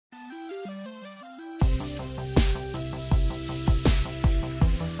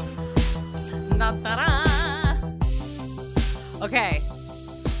Okay.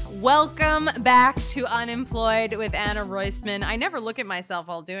 Welcome back to Unemployed with Anna Roisman. I never look at myself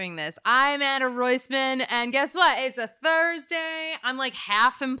while doing this. I'm Anna Roisman, and guess what? It's a Thursday. I'm like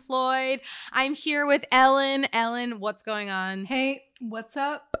half employed. I'm here with Ellen. Ellen, what's going on? Hey, what's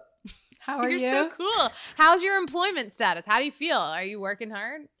up? How are you? You're so cool. How's your employment status? How do you feel? Are you working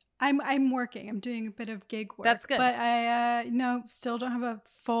hard? I'm working. I'm doing a bit of gig work. That's good. But I still don't have a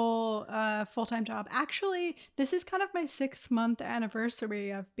full-time job. Actually, this is kind of my 6-month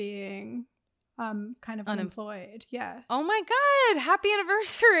anniversary of being kind of unemployed. Yeah. Oh my God. Happy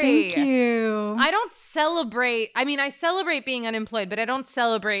anniversary. Thank you. I don't celebrate. I mean, I celebrate being unemployed, but I don't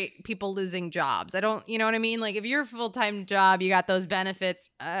celebrate people losing jobs. I don't, you know what I mean? Like if you're a full-time job, you got those benefits,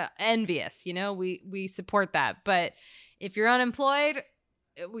 envious, you know, we support that. But if you're unemployed,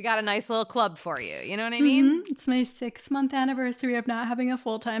 we got a nice little club for you. You know what I mean? Mm-hmm. It's my 6-month anniversary of not having a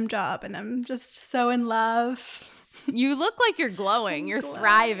full-time job, and I'm just so in love. You look like you're glowing. You're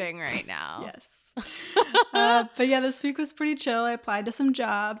thriving right now. Yes. But yeah, this week was pretty chill. I applied to some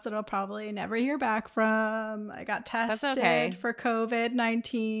jobs that I'll probably never hear back from. I got tested for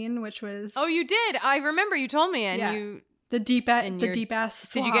COVID-19, which was... Oh, you did? I remember you told me. And yeah. you... The deep ass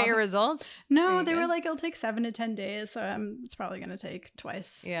swab. Did you get your results? No, they were like, it'll take 7 to 10 days. So it's probably going to take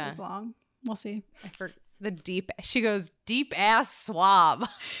twice as long. We'll see. She goes, deep ass swab.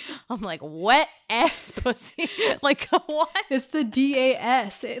 I'm like, wet ass pussy. Like, what? It's the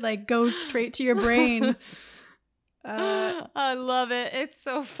DAS. It like goes straight to your brain. I love it. It's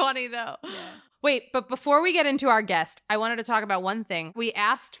so funny though. Yeah. Wait, but before we get into our guest, I wanted to talk about one thing. We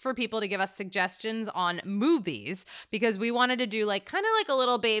asked for people to give us suggestions on movies because we wanted to do like kind of like a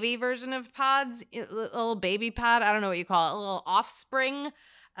little baby version of pods, a little baby pod. I don't know what you call it, a little offspring,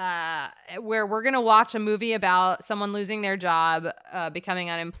 where we're going to watch a movie about someone losing their job, becoming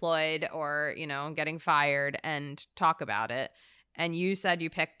unemployed or, you know, getting fired and talk about it. And you said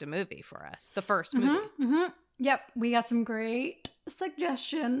you picked a movie for us, the first movie. Mm-hmm. Yep, we got some great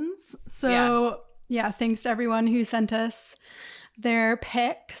suggestions. So, yeah, thanks to everyone who sent us their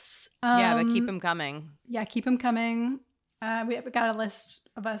picks. But keep them coming. Yeah, keep them coming. We've got a list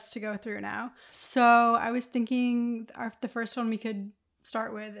of us to go through now. So I was thinking the first one we could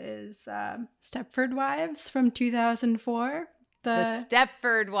start with is Stepford Wives from 2004. The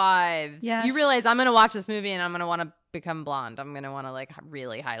Stepford Wives. Yes. You realize I'm going to watch this movie and I'm going to want to become blonde. I'm going to want to like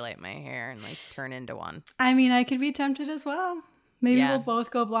really highlight my hair and like turn into one. I mean, I could be tempted as well. Maybe we'll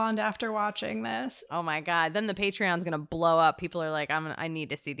both go blonde after watching this. Oh my God. Then the Patreon's going to blow up. People are like, I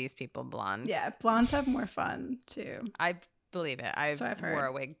need to see these people blonde. Yeah, blondes have more fun too. I believe it. I wore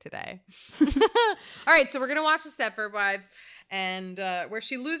a wig today. All right. So we're going to watch the Stepford Wives. And where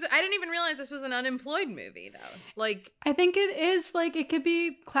she loses, I didn't even realize this was an unemployed movie, though. Like, I think it is like it could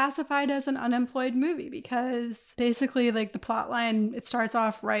be classified as an unemployed movie because basically, like the plot line, it starts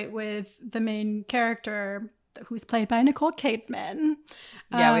off right with the main character who's played by Nicole Kidman.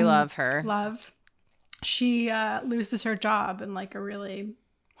 Yeah, we love her. She loses her job in like a really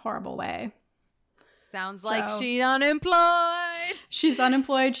horrible way. Sounds like she's unemployed. She's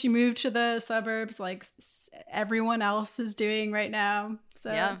unemployed. She moved to the suburbs like everyone else is doing right now.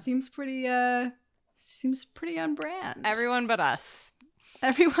 So it seems pretty on brand. Everyone but us.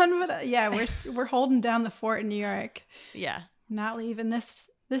 Everyone but we're holding down the fort in New York. Yeah. Not leaving this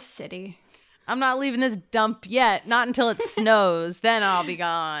city. I'm not leaving this dump yet. Not until it snows. Then I'll be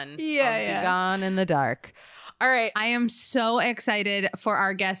gone. I'll be gone in the dark. All right. I am so excited for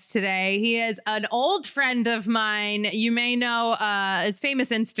our guest today. He is an old friend of mine. You may know his famous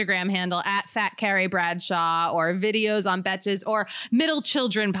Instagram handle at Fat Carrie Bradshaw or videos on Betches or Middle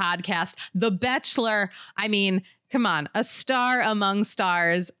Children podcast, The Bachelor. I mean, come on, a star among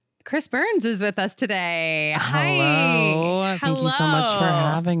stars. Chris Burns is with us today. Hello. Hi. Thank you so much for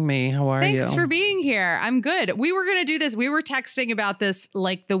having me. How are you? Thanks for being here. I'm good. We were going to do this. We were texting about this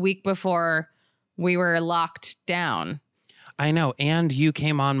like the week before we were locked down. I know. And you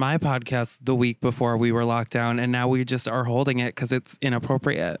came on my podcast the week before we were locked down, and now we just are holding it because it's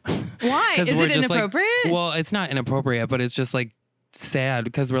inappropriate. Why? Is it inappropriate? Like, well, it's not inappropriate, but it's just like sad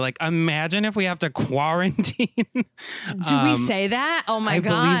because we're like, imagine if we have to quarantine. Do we say that? Oh my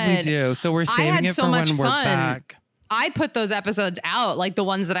God. I believe we do. So we're saving it for when we're back. I put those episodes out, like the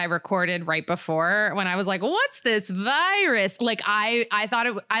ones that I recorded right before when I was like, what's this virus? Like I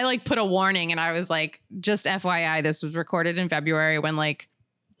thought I like put a warning and I was like, just FYI, this was recorded in February when like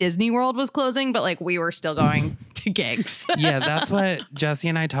Disney World was closing, but like we were still going to gigs. Yeah, that's what Jesse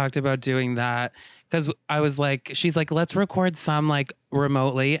and I talked about doing that Because I was like, she's like, let's record some like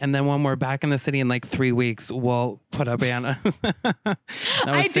remotely. And then when we're back in the city in like 3 weeks, we'll put up Anna. That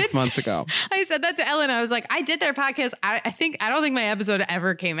was 6 months ago. I said that to Ellen. I was like, I did their podcast. I don't think my episode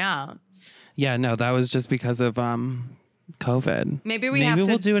ever came out. Yeah, no, that was just because of COVID. Maybe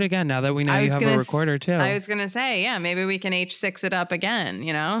we'll do it again now that we know you have a recorder too. I was going to say, yeah, maybe we can H6 it up again,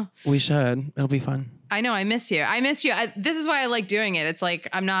 you know? We should. It'll be fun. I know. I miss you. This is why I like doing it. It's like,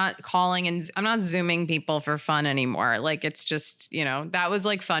 I'm not calling and I'm not Zooming people for fun anymore. Like, it's just, you know, that was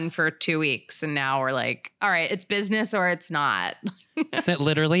like fun for 2 weeks. And now we're like, all right, it's business or it's not. So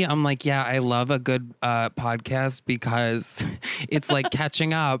literally, I'm like, yeah, I love a good podcast because it's like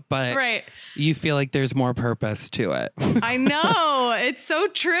catching up, but right. You feel like there's more purpose to it. I know. It's so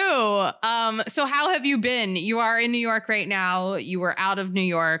true. So how have you been? You are in New York right now. You were out of New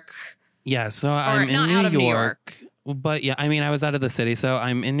York. Yeah, so I'm in New York. But yeah, I mean, I was out of the city. So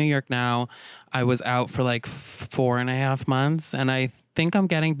I'm in New York now. I was out for like 4.5 months. And I think I'm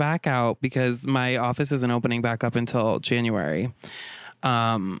getting back out because my office isn't opening back up until January.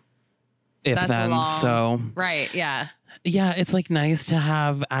 That's then. Long. So right, yeah. Yeah, it's like nice to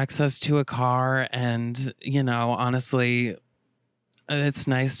have access to a car. And, you know, honestly, it's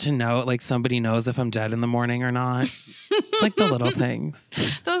nice to know, like, somebody knows if I'm dead in the morning or not. It's like the little things.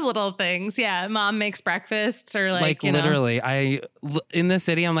 Those little things. Yeah. Mom makes breakfast or like you literally, in the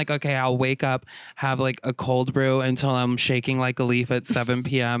city, I'm like, okay, I'll wake up, have like a cold brew until I'm shaking like a leaf at 7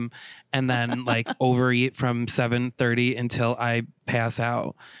 p.m. and then like overeat from 7:30 until I pass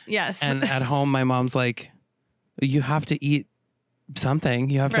out. Yes. And at home, my mom's like, you have to eat something.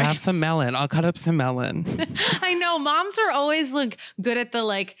 You have to have some melon. I'll cut up some melon. I know. Moms are always like good at the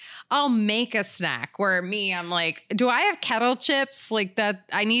like, I'll make a snack. Where me, I'm like, do I have kettle chips? Like that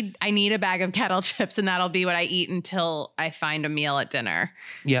I need a bag of kettle chips and that'll be what I eat until I find a meal at dinner.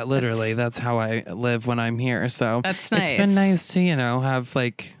 Yeah, literally. That's how I live when I'm here. So that's nice. It's been nice to, you know, have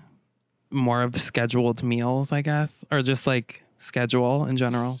like more of scheduled meals, I guess, or just like schedule in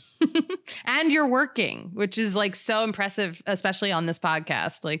general. And you're working, which is like so impressive, especially on this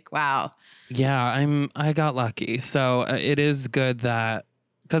podcast. Like, wow. Yeah, I got lucky. So it is good that,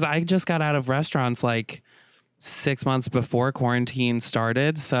 because I just got out of restaurants like 6 months before quarantine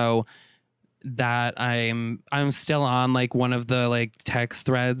started. So that I'm still on like one of the like text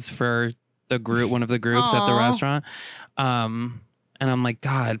threads for the group, one of the groups Aww. at the restaurant. And I'm like,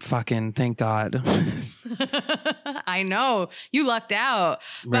 God, fucking thank God. I know. You lucked out.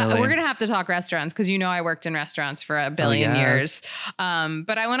 Really? But we're going to have to talk restaurants because you know I worked in restaurants for a billion years.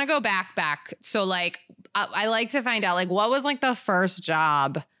 But I want to go back. So like, I like to find out like what was like the first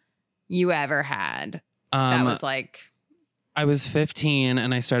job you ever had that was like... I was 15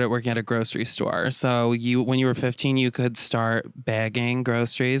 and I started working at a grocery store. So when you were 15, you could start bagging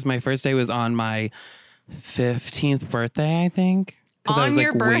groceries. My first day was on my 15th birthday, I think. Because I was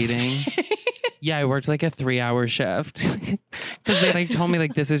like waiting. Yeah, I worked like a 3-hour shift because they like told me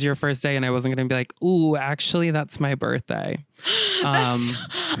like this is your first day, and I wasn't gonna be like, ooh, actually that's my birthday.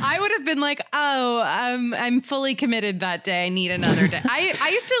 I would have been like, oh, I'm fully committed that day. I need another day.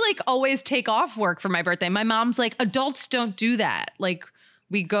 I used to like always take off work for my birthday. My mom's like, adults don't do that. Like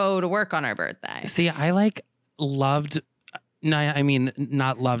we go to work on our birthday. See, I like loved. No, I mean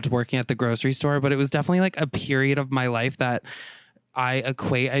not loved working at the grocery store, but it was definitely like a period of my life that I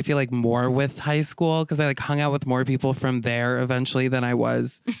feel like more with high school because I like hung out with more people from there eventually than I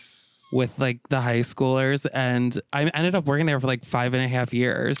was with like the high schoolers. And I ended up working there for like 5.5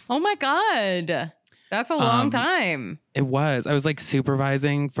 years. Oh my God. That's a long time. It was. I was like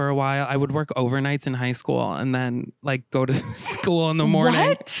supervising for a while. I would work overnights in high school and then like go to school in the morning.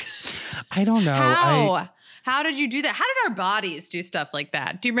 What? I don't know. How did you do that? How did our bodies do stuff like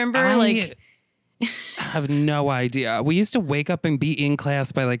that? Do you remember like... I have no idea. We used to wake up and be in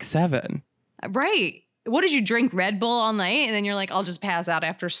class by like 7. Right. What did you drink? Red Bull all night? And then you're like, I'll just pass out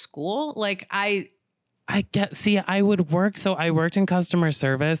after school. Like I would work. So I worked in customer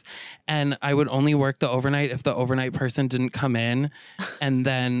service and I would only work the overnight if the overnight person didn't come in. And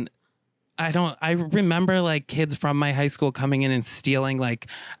then I remember like kids from my high school coming in and stealing like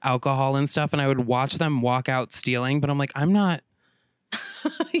alcohol and stuff. And I would watch them walk out stealing, but I'm like, I'm not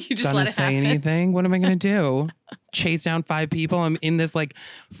you just let it say happen. Anything. What am I going to do? Chase down 5 people? I'm in this like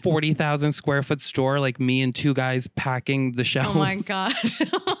 40,000 square foot store, like me and 2 guys packing the shelves. Oh my God.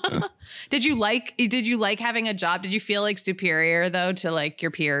 Did you like having a job? Did you feel like superior though to like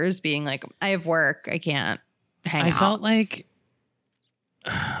your peers being like, I have work, I can't hang out? I felt like,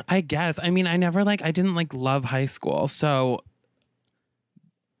 I guess, I mean, I didn't like love high school. So,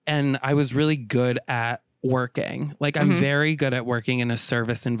 and I was really good at working. Like I'm very good at working in a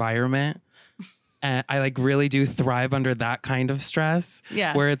service environment. And I like really do thrive under that kind of stress.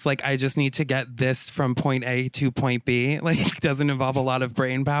 Yeah. Where it's like, I just need to get this from point A to point B. Like, it doesn't involve a lot of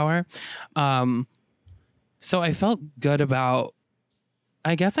brain power. So I felt good about,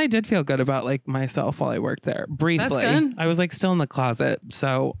 I guess I did feel good about like myself while I worked there. Briefly. That's good. I was like still in the closet.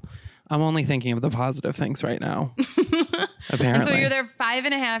 So I'm only thinking of the positive things right now. Apparently. And so you're there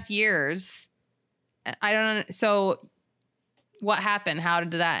 5.5 years. I don't know. So what happened? How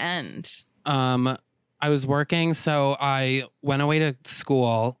did that end? I was working, so I went away to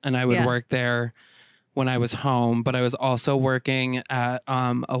school and I would work there when I was home, but I was also working at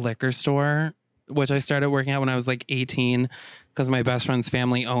a liquor store, which I started working at when I was like 18 because my best friend's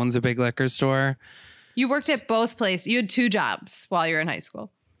family owns a big liquor store. You worked at both places. You had 2 jobs while you were in high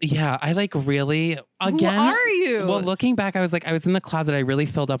school. Yeah, I like really, again. Who are you? Well, looking back, I was in the closet. I really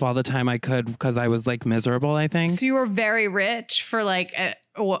filled up all the time I could because I was like miserable, I think. So you were very rich for like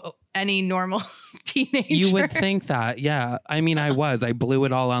any normal teenager. You would think that, yeah. I mean, I blew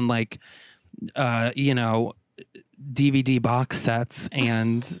it all on like, DVD box sets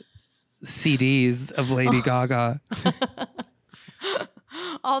and CDs of Lady Gaga.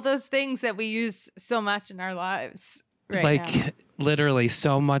 All those things that we use so much in our lives right like now. Literally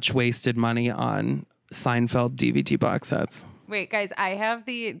so much wasted money on Seinfeld DVD box sets. Wait, guys, I have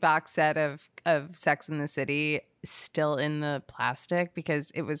the box set of Sex and the City still in the plastic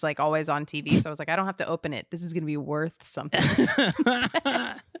because it was like always on TV. So I was like, I don't have to open it. This is going to be worth something.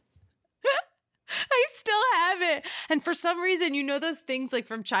 I still have it. And for some reason, you know those things like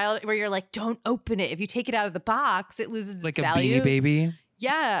from child where you're like, don't open it. If you take it out of the box, it loses like its a value. Beanie Baby.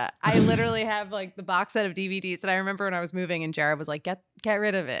 Yeah. I literally have like the box set of DVDs. And I remember when I was moving and Jared was like, get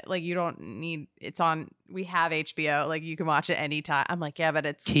rid of it. Like you don't need, it's on, we have HBO. Like you can watch it anytime. I'm like, yeah, but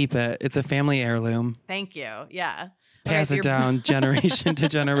it's. Keep it. It's a family heirloom. Thank you. Yeah. Pass it down generation to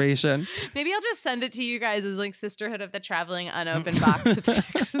generation. Maybe I'll just send it to you guys as like Sisterhood of the Traveling Unopened Box of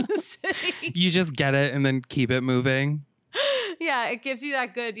Sex in the City. You just get it and then keep it moving. Yeah, it gives you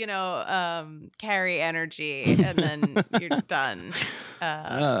that good, Carrie energy, and then you're done.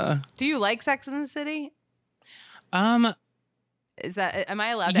 Do you like Sex in the City? Is that? Am I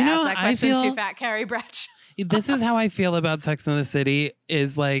allowed to ask that question to Fat Carrie Bradshaw? This is how I feel about Sex in the City.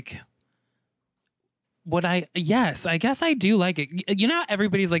 Is like. Yes, I guess I do like it. You know,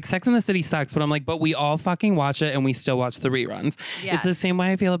 everybody's like, Sex and the City sucks, but I'm like, but we all fucking watch it and we still watch the reruns. Yeah. It's the same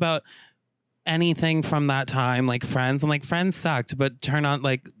way I feel about anything from that time, like Friends. I'm like, Friends sucked, but turn on,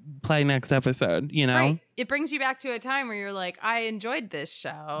 like, play next episode, you know? Right. It brings you back to a time where you're like, I enjoyed this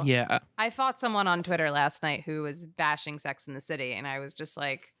show. Yeah. I fought someone on Twitter last night who was bashing Sex in the City, and I was just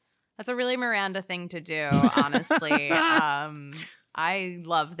like, that's a really Miranda thing to do, honestly. I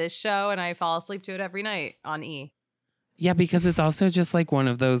love this show and I fall asleep to it every night on E. Yeah, because it's also just like one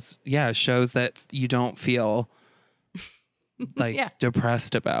of those, shows that you don't feel like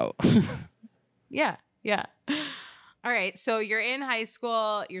depressed about. Yeah. All right. So you're in high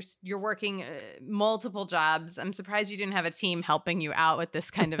school, you're working multiple jobs. I'm surprised you didn't have a team helping you out with this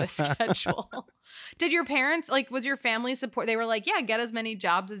kind of a schedule. Did your parents, like, was your family support? They were like, yeah, get as many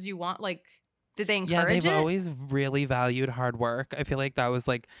jobs as you want. Like, did they encourage it? Yeah, they've always really valued hard work. I feel like that was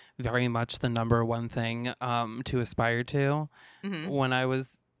like very much the number one thing to aspire to when I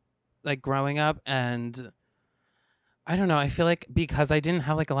was like growing up. And I don't know, I feel like because I didn't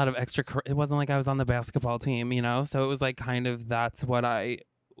have like a lot of it wasn't like I was on the basketball team, you know? So it was like kind of that's what I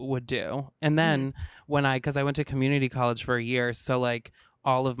would do. And then because I went to community college for a year, so like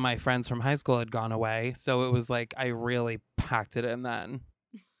all of my friends from high school had gone away. So it was like I really packed it in then.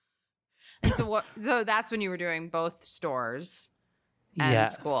 And so that's when you were doing both stores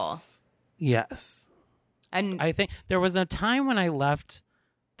and school. Yes. And I think there was a time when I left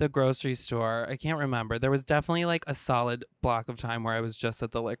the grocery store. I can't remember. There was definitely like a solid block of time where I was just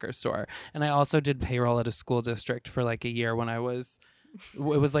at the liquor store. And I also did payroll at a school district for like a year when it was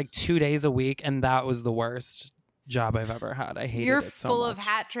like 2 days a week. And that was the worst job I've ever had. I hated it so much. You're full of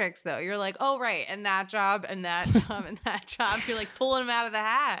hat tricks though. You're like, oh, right. And that job and that job and that job. You're like pulling them out of the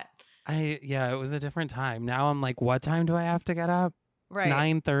hat. It was a different time. Now I'm like, what time do I have to get up? Right.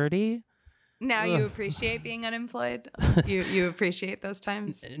 9:30? Now you appreciate being unemployed? You appreciate those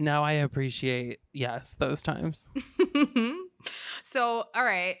times? Now I appreciate, yes, those times. So, all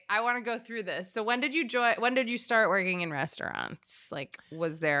right, I want to go through this. So when did you start working in restaurants? Like,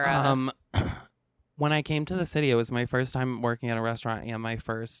 was there when I came to the city, it was my first time working at a restaurant and my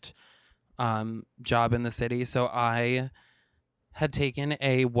first job in the city. So I had taken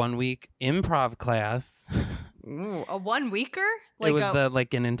a 1-week improv class. Ooh, a 1-weeker? It was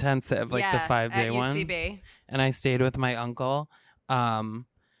an intensive, like the 5-day at one. UCB. And I stayed with my uncle. And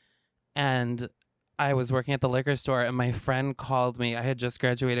I was working at the liquor store and my friend called me. I had just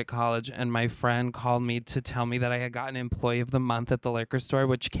graduated college and my friend called me to tell me that I had gotten Employee of the Month at the liquor store,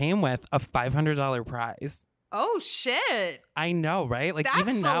 which came with a $500 prize. Oh, shit. I know, right? Like, That's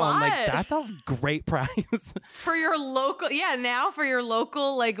even a now, I'm like, lot. that's a great prize. For your local, now for your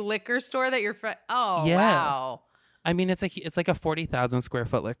local like liquor store that your friend. Oh, Yeah. wow. I mean, it's like a 40,000 square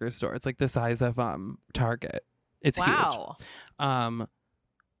foot liquor store. It's like the size of Target. It's Wow. huge.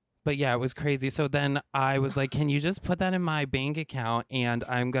 But yeah, it was crazy. So then I was like, can you just put that in my bank account and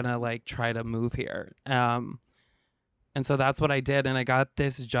I'm going to like try to move here. And so that's what I did. And I got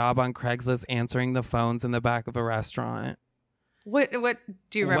this job on Craigslist answering the phones in the back of a restaurant. What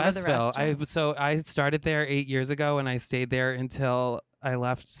do you remember the Westville. restaurant? I started there 8 years ago and I stayed there until I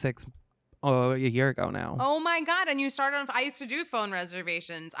left a year ago now. Oh my God. And you started on, I used to do phone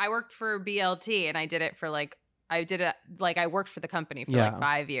reservations. I worked for BLT and I did it for I worked for the company for like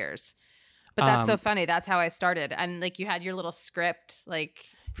 5 years. But that's so funny. That's how I started. And like you had your little script like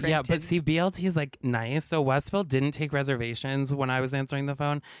printed. Yeah, but see, BLT is like nice. So Westville didn't take reservations when I was answering the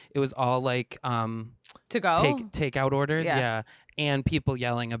phone. It was all like to go takeout orders. Yeah. Yeah. And people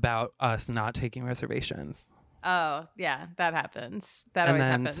yelling about us not taking reservations. Oh, yeah, that happens. That And always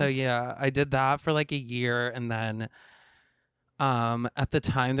then happens. so yeah, I did that for like a year and then at the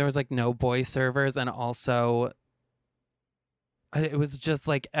time there was like no boy servers and also it was just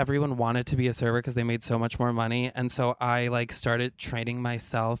like everyone wanted to be a server because they made so much more money. And so I like started training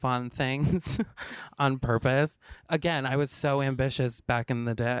myself on things on purpose. Again, I was so ambitious back in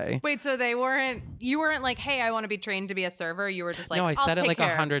the day. Wait, so you weren't like, hey, I want to be trained to be a server. You were just like, no, I I'll said it take like care.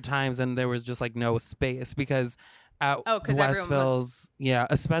 100 times and there was just like no space because at 'cause everyone Westville's, yeah,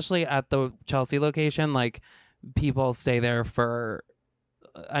 especially at the Chelsea location, like people stay there for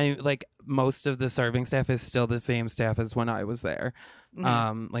most of the serving staff is still the same staff as when I was there.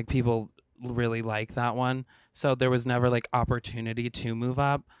 Mhm. Like people really like that one. So there was never like opportunity to move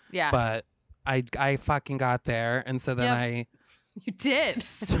up. Yeah. But I fucking got there. And so then You did.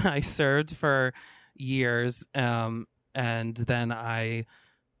 I served for years. And then I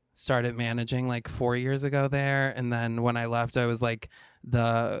started managing like 4 years ago there. And then when I left, I was like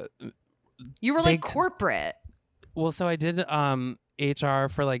You were like corporate. Well, so I did HR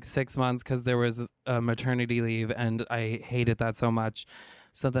for like 6 months because there was a maternity leave and I hated that so much.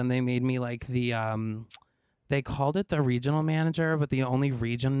 So then they made me like they called it the regional manager, but the only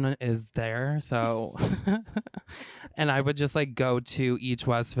region is there. So, and I would just like go to each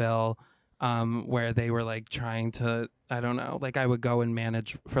Westville where they were like trying to, I don't know, like I would go and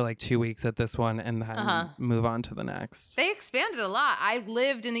manage for like 2 weeks at this one and then move on to the next. They expanded a lot. I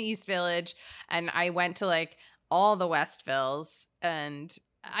lived in the East Village and I went to like all the Westvilles and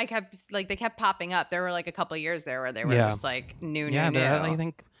I kept like they kept popping up. There were like a couple of years there where they were just like new. They're at, I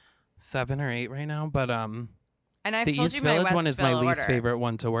think 7 or 8 right now. But and I've the told East you my Village one is my Westville least order. favorite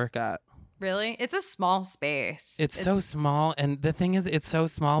one to work at. Really? It's a small space. It's so small, and the thing is, it's so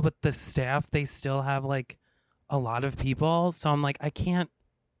small, but the staff they still have like a lot of people. So I'm like, I can't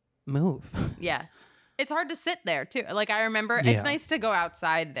move. Yeah. It's hard to sit there too. Like I remember Yeah. it's nice to go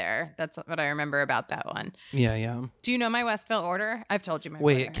outside there. That's what I remember about that one. Yeah. Do you know my Westville order? I've told you my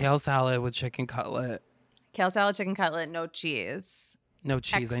Wait, order. kale salad with chicken cutlet. Kale salad, chicken cutlet, no cheese. No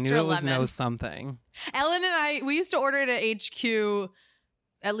cheese. I knew Extra it was no lemon. something. Ellen and we used to order it at HQ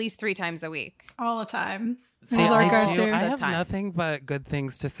at least 3 times a week. all the time. See, Those are I go-to. do. I The have time. nothing but good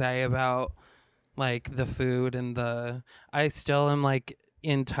things to say about like the food and I still am like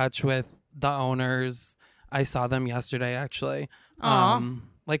in touch with the owners. I saw them yesterday actually. Aw.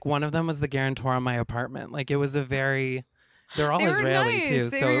 Like one of them was the guarantor on my apartment. Like it was they're all They were Israeli nice. too.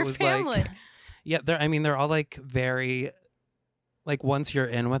 They So were it your was family. like yeah, they're all like very like once you're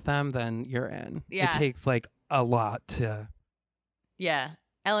in with them, then you're in. Yeah. It takes like a lot to Yeah.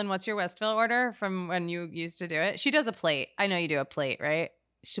 Ellen, what's your Westville order from when you used to do it? She does a plate. I know you do a plate, right?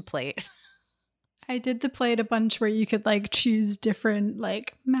 She plate. I did the plate a bunch where you could like choose different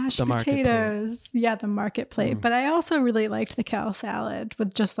like mashed The market plate. potatoes. Yeah, the market plate. But I also really liked the kale salad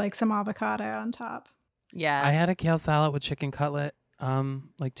with just like some avocado on top. Yeah. I had a kale salad with chicken cutlet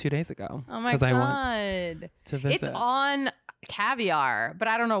like 2 days ago. Oh my 'cause God. I went to visit. It's on Caviar, but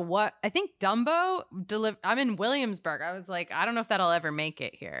I don't know what. I think Dumbo I'm in Williamsburg. I was like, I don't know if that'll ever make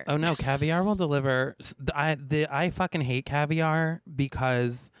it here. Oh no, Caviar will deliver. I fucking hate Caviar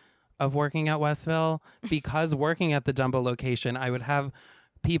because of working at Westville. Because working at the Dumbo location, I would have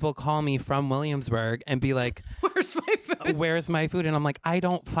people call me from Williamsburg and be like, Where's my food? "Where's my food?" And I'm like, "I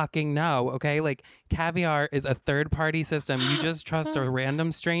don't fucking know." Okay, like Caviar is a third-party system. You just trust a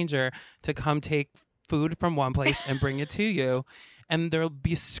random stranger to come take food from one place and bring it to you. and they'll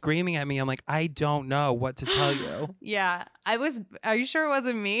be screaming at me. I'm like, I don't know what to tell you. Yeah. Are you sure it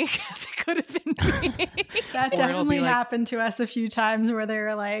wasn't me? Because it could have been me. That Or it'll definitely be like- happened to us a few times where they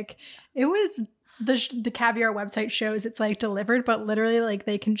were like, it was the Caviar website shows it's like delivered, but literally like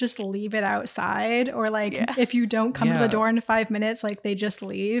they can just leave it outside, or like Yeah. if you don't come to Yeah. the door in 5 minutes, like they just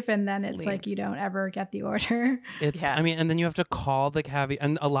leave, and then it's Leave. like you don't ever get the order. It's, Yeah. I mean, and then you have to call the Caviar.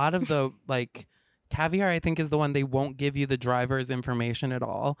 And a lot of the like Caviar, I think, is the one they won't give you the driver's information at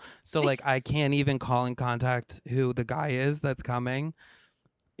all. So like I can't even call and contact who the guy is that's coming.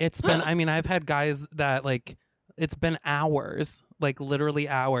 It's been, I mean, I've had guys that like, it's been hours, like literally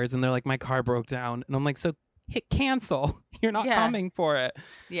hours. And they're like, my car broke down. And I'm like, so hit cancel. You're not Yeah. coming for it.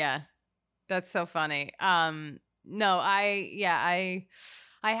 Yeah. That's so funny. No, I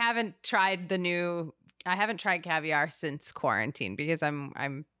haven't tried Caviar since quarantine because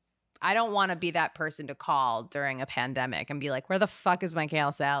I don't want to be that person to call during a pandemic and be like, where the fuck is my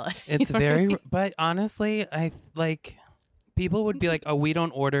kale salad? You It's know what I very, mean? but honestly, I like people would be like, oh, we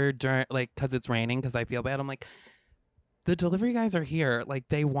don't order during like because it's raining because I feel bad. I'm like, the delivery guys are here, like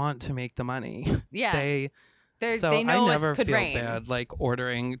they want to make the money. Yeah. They so they know I never it could feel rain. bad like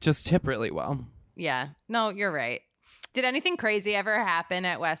ordering. Just tip really well. Yeah. No, you're right. Did anything crazy ever happen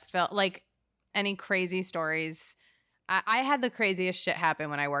at Westville? Like any crazy stories? I had the craziest shit happen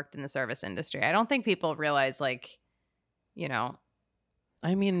when I worked in the service industry. I don't think people realize, like, you know,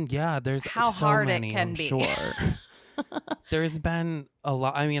 I mean, yeah, there's how so hard many, it can I'm be. Sure. There's been a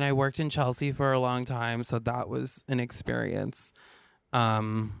lot. I mean, I worked in Chelsea for a long time, so that was an experience.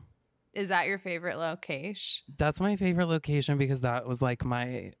 Is that your favorite location? That's my favorite location because that was like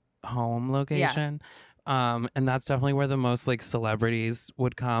my home location. And that's definitely where the most like celebrities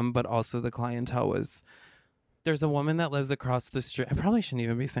would come, but also the clientele was. There's a woman that lives across the street. I probably shouldn't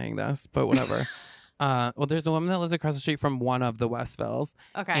even be saying this, but whatever. Well, there's a woman that lives across the street from one of the Westvilles,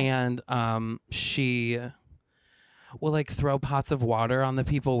 Okay. and she will like throw pots of water on the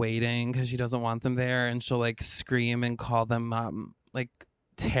people waiting because she doesn't want them there, and she'll like scream and call them like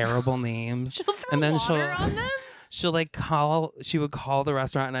terrible names. She'll throw and then water she'll- on them? She would call the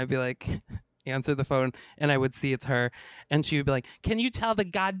restaurant, and I'd be like, answer the phone, and I would see it's her, and she would be like, can you tell the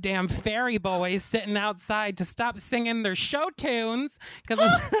goddamn ferry boys sitting outside to stop singing their show tunes?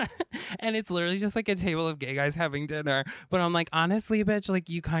 And it's literally just like a table of gay guys having dinner. But I'm like, honestly, bitch, like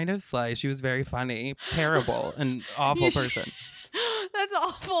you kind of slay. She was very funny, terrible, and awful You should- person. That's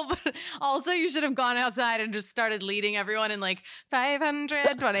awful, but also you should have gone outside and just started leading everyone in like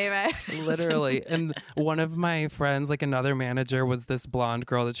 525. Literally. And one of my friends, like another manager, was this blonde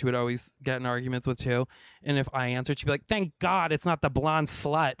girl that she would always get in arguments with too. And if I answered, she'd be like, thank God it's not the blonde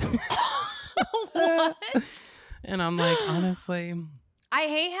slut. What? And I'm like, honestly, I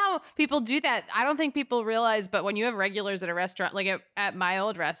hate how people do that. I don't think people realize, but when you have regulars at a restaurant, like at my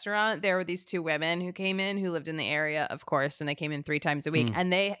old restaurant, there were these two women who came in who lived in the area, of course, and they came in 3 times a week. Mm.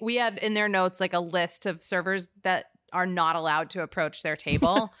 And we had in their notes like a list of servers that are not allowed to approach their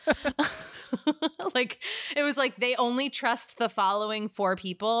table. Like it was like they only trust the following 4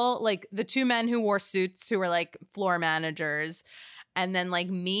 people, like the 2 men who wore suits who were like floor managers, and then like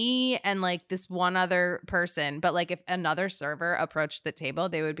me and like this one other person. But like if another server approached the table,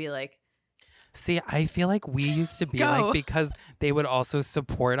 they would be like, see, I feel like we used to be Go. like, because they would also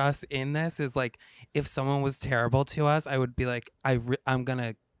support us in this, is like, if someone was terrible to us, I would be like, I'm going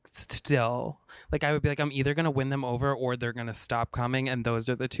to still, like, I would be like, I'm either going to win them over or they're going to stop coming. And those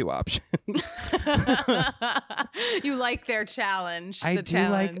are the 2 options. you like their challenge. I the do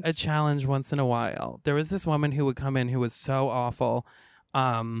challenge. like a challenge once in a while. There was this woman who would come in who was so awful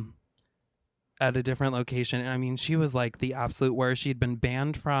at a different location. And I mean, she was like the absolute worst. She'd been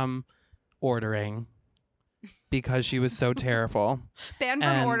banned from ordering because she was so terrible. Banned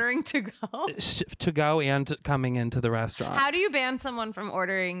from and- ordering to go. To go and coming into the restaurant. How do you ban someone from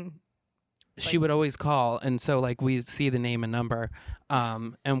ordering? She would always call, and so like we see the name and number,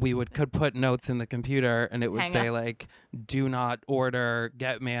 and we could put notes in the computer, and it would Hang say up. like, "Do not order,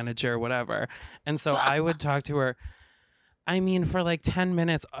 get manager, whatever." And so I would talk to her. I mean, for like 10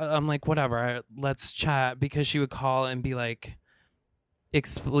 minutes, I'm like, "Whatever, let's chat," because she would call and be like,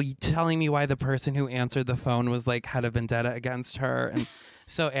 telling me why the person who answered the phone was like had a vendetta against her. And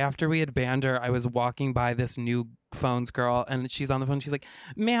so after we had banned her, I was walking by this new phones girl, and she's on the phone. She's like,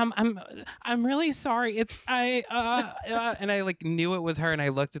 "Ma'am, I'm really sorry. It's and I like knew it was her, and I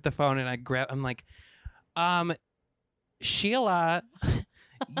looked at the phone and I'm like, Sheila,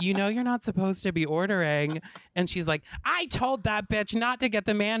 you know you're not supposed to be ordering. And she's like, I told that bitch not to get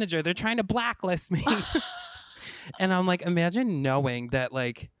the manager. They're trying to blacklist me. And I'm like, imagine knowing that,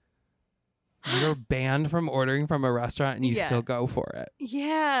 like, You're banned from ordering from a restaurant and you Yeah. still go for it.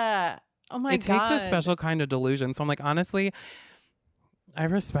 Yeah. Oh my It God. takes a special kind of delusion. So I'm like, honestly, I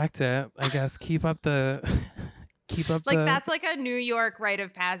respect it. I guess keep up the Like that's like a New York rite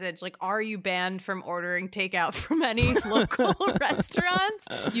of passage. Like, are you banned from ordering takeout from any local restaurants?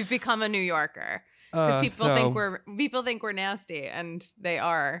 You've become a New Yorker. Because people think we're nasty, and they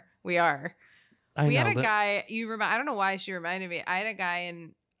are. We are. We had a guy. I don't know why she reminded me. I had a guy,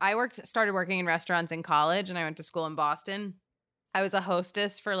 and I started working in restaurants in college, and I went to school in Boston. I was a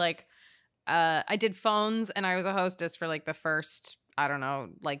hostess for like, I did phones, and I was a hostess for like the first, I don't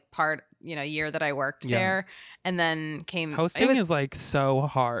know, like year that I worked there, and then hosting is like so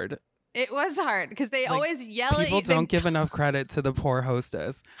hard. It was hard because they Like, always yell at you. People don't give enough credit to the poor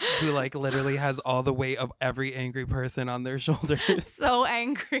hostess who like literally has all the weight of every angry person on their shoulders. So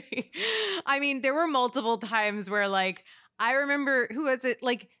angry. I mean, there were multiple times where like, I remember, who was it?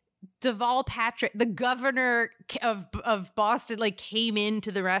 Like Deval Patrick, the governor of Boston, like came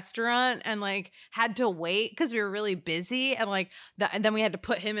into the restaurant and like had to wait because we were really busy, and like and then we had to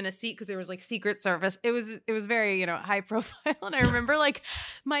put him in a seat because there was like Secret Service. It was very high profile, and I remember like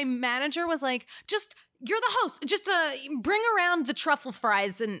my manager was like, "Just you're the host, just bring around the truffle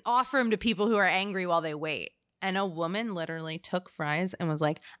fries and offer them to people who are angry while they wait." And a woman literally took fries and was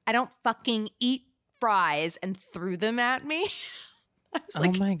like, "I don't fucking eat fries," and threw them at me. I was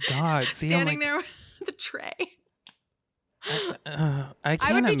like, oh my God. standing there with the tray. I can't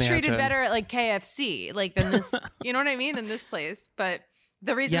I would be imagine. treated better at like KFC, like than this, you know what I mean? In this place. But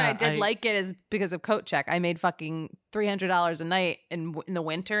the reason I did like it is because of Coat Check. I made fucking $300 a night in the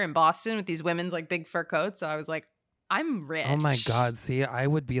winter in Boston with these women's like big fur coats. So I was like, I'm rich. Oh my God. See, I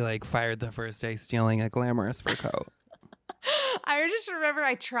would be like fired the first day stealing a glamorous fur coat. I just remember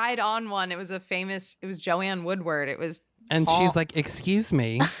I tried on one. It was Joanne Woodward. It was And Paul. she's like, "Excuse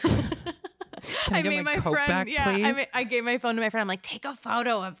me." Can I get made my coat friend, back, please? I gave my phone to my friend. I'm like, take a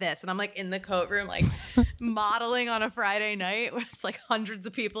photo of this. And I'm like in the coat room, like modeling on a Friday night when it's like hundreds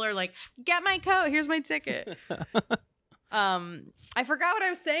of people are like, get my coat. Here's my ticket. I forgot what I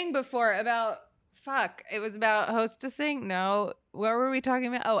was saying before about, it was about hostessing. No, what were we talking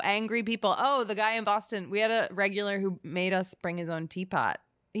about? Oh, angry people. Oh, the guy in Boston. We had a regular who made us bring his own teapot.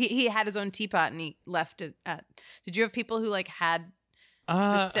 He had his own teapot and he left it at. Did you have people who like had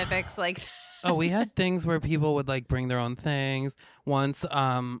specifics like that? Oh, we had things where people would like bring their own things. Once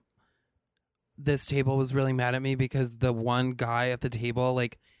this table was really mad at me because the one guy at the table,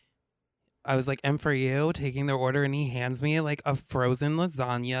 like, I was like, "M for you," taking their order, and he hands me like a frozen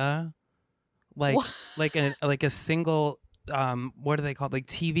lasagna, like What? like a single what are they called, like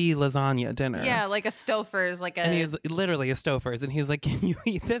TV lasagna dinner. Yeah, like a Stouffer's, like a. And he was literally a Stouffer's, and he was like, "Can you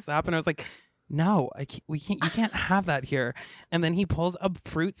eat this up?" And I was like, "No, we can't. You can't have that here." And then he pulls a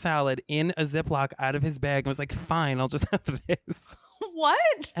fruit salad in a Ziploc out of his bag and was like, "Fine, I'll just have this."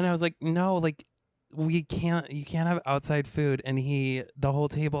 What? And I was like, "No, like you can't have outside food." And the whole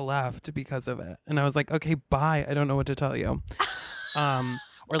table left because of it. And I was like, "Okay, bye. I don't know what to tell you."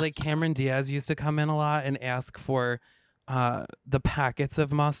 Or like Cameron Diaz used to come in a lot and ask for the packets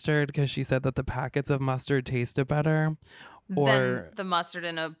of mustard because she said that the packets of mustard tasted better. Or Than the mustard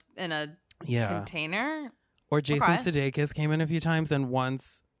in a container. Or Jason Okay. Sudeikis came in a few times, and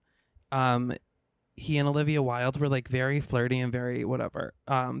once he and Olivia Wilde were like very flirty and very whatever.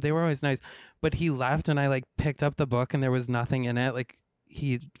 They were always nice, but he left and I like picked up the book and there was nothing in it. Like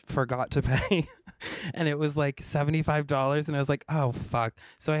he forgot to pay and it was like $75 and I was like, "Oh fuck."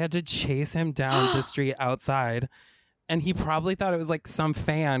 So I had to chase him down the street outside, and he probably thought it was like some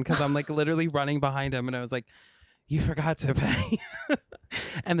fan because I'm like literally running behind him and I was like, "You forgot to pay."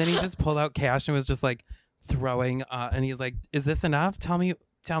 And then he just pulled out cash and was just like throwing and he's like, "Is this enough? Tell me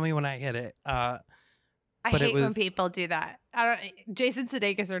when I hit it." I But hate when people do that. Jason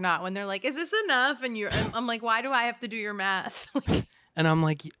Sudeikis or not, when they're like, "Is this enough?" And I'm like, "Why do I have to do your math?" And I'm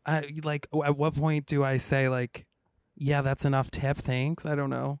like, at what point do I say like, "Yeah, that's enough tip, thanks"? I don't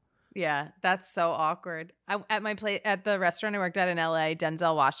know. Yeah, that's so awkward. At the restaurant I worked at in LA,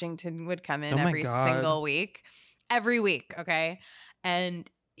 Denzel Washington would come in Oh my every God. single week. Every week, okay? And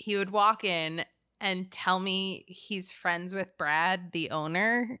he would walk in and tell me he's friends with Brad, the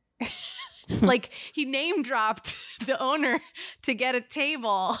owner. Like he name dropped the owner to get a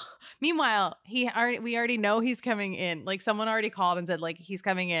table. Meanwhile, we already know he's coming in. Like someone already called and said like he's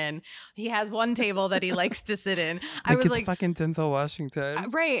coming in. He has one table that he likes to sit in. I was it's like, fucking Denzel Washington.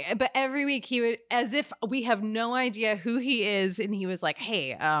 right. But every week he would, as if we have no idea who he is, and he was like,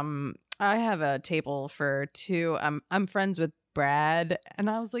 "Hey, I have a table for two. I'm friends with Brad. And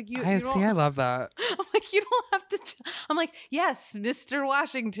I was like, you I don't, see. I love that. I'm like, you don't have to. I'm like, yes, Mr.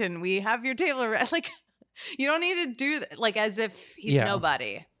 Washington, we have your table ready. Like, you don't need to do that, like as if he's Yeah.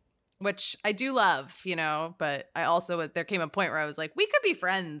 nobody, which I do love, you know. But I also, there came a point where I was like, we could be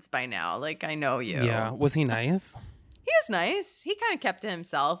friends by now. Like, I know you. Yeah. Was he nice? He was nice. He kind of kept to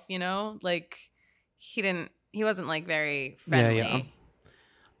himself, you know. Like, he wasn't like very friendly. Yeah.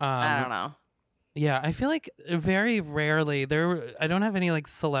 I don't know. Yeah, I feel like very rarely I don't have any like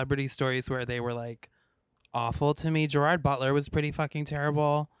celebrity stories where they were like awful to me. Gerard Butler was pretty fucking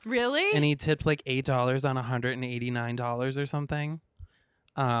terrible. Really? And he tipped like $8 on $189 or something.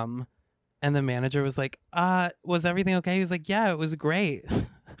 And the manager was like, was everything okay? He was like, yeah, it was great.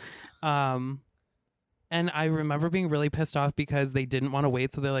 And I remember being really pissed off because they didn't want to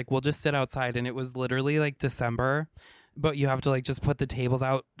wait. So they're like, we'll just sit outside. And it was literally like December, but you have to like just put the tables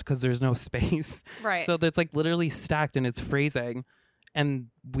out because there's no space. Right. So that's like literally stacked and it's freezing. And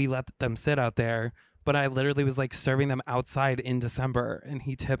we let them sit out there. But I literally was like serving them outside in December. And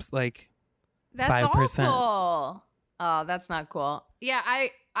he tips like That's 5%. awful. Oh, that's not cool. Yeah,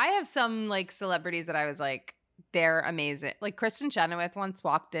 I have some like celebrities that I was like, they're amazing. Like Kristen Chenoweth once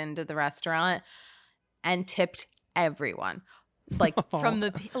walked into the restaurant and tipped everyone. Like from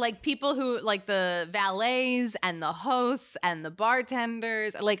the like people who like the valets and the hosts and the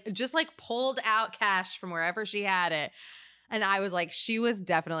bartenders, like just like pulled out cash from wherever she had it. And I was like, she was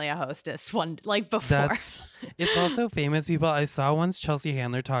definitely a hostess one like before. It's also famous people. I saw once Chelsea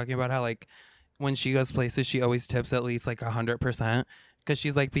Handler talking about how like when she goes places, she always tips at least like 100%. Because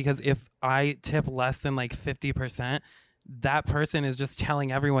she's like, because if I tip less than like 50%, that person is just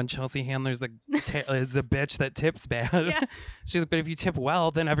telling everyone Chelsea Handler's is a bitch that tips bad. Yeah. She's like, but if you tip well,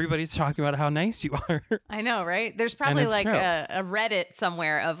 then everybody's talking about how nice you are. I know, right? There's probably like true. a Reddit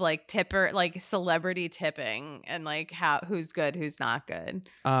somewhere of like tipper, like celebrity tipping and like who's good, who's not good.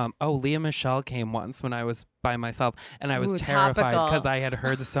 Leah Michelle came once when I was by myself, and I was Ooh, terrified topical. because I had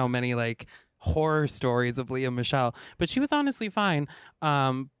heard so many like horror stories of Leah Michelle, but she was honestly fine.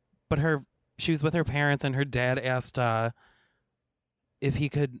 But she was with her parents, and her dad asked if he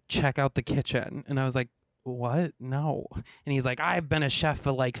could check out the kitchen. And I was like, what? No. And he's like, I've been a chef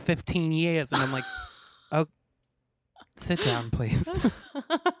for like 15 years. And I'm like, oh, sit down, please.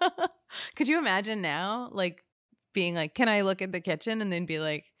 Could you imagine now, like being like, can I look at the kitchen? And then be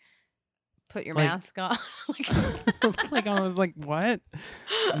like, put your Like- mask on. Like, I was like, what?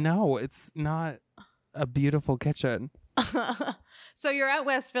 No, it's not a beautiful kitchen. So you're at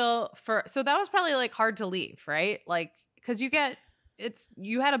Westville so that was probably like hard to leave, right? Like, cause you had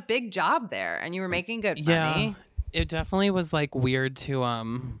a big job there and you were making good money. Yeah, it definitely was like weird to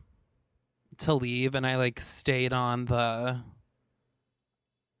leave, and I like stayed on the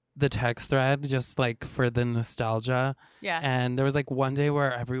text thread just like for the nostalgia. Yeah. And there was like one day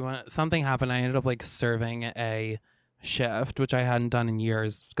where something happened. I ended up like serving a shift, which I hadn't done in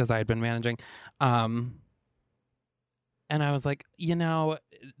years because I had been managing. And I was like,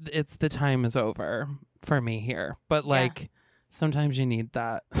 it's the time is over for me here. But like sometimes you need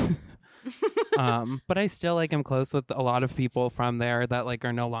that. But I still like am close with a lot of people from there that like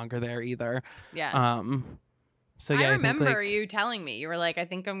are no longer there either. Yeah. So yeah, I remember I think, like, you telling me, you were like, I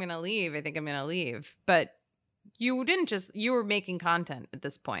think I'm going to leave. But you didn't you were making content at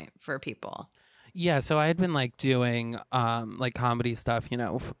this point for people. yeah, so I had been like doing like comedy stuff,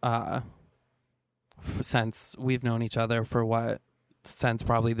 since we've known each other for since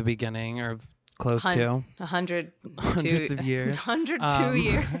probably the beginning or close to 100 hundreds of years. 102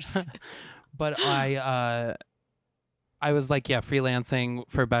 years. But I was like, freelancing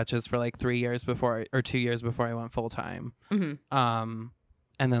for Betches for like 2 years before I went full time. Mhm.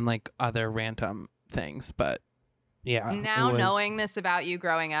 And then like other random things, but yeah. Now knowing this about you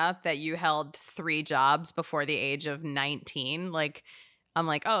growing up, that you held 3 jobs before the age of 19, like I'm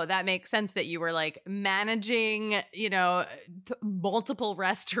like, oh, that makes sense that you were like managing, multiple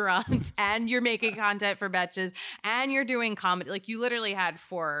restaurants and you're making content for Betches and you're doing comedy. Like you literally had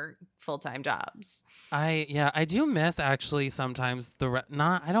 4 full-time jobs. I do miss actually sometimes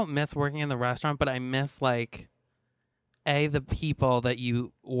I don't miss working in the restaurant, but I miss like the people that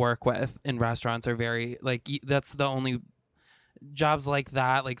you work with in restaurants are very like that's the only jobs like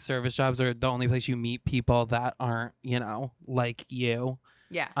that, like service jobs are the only place you meet people that aren't, like you.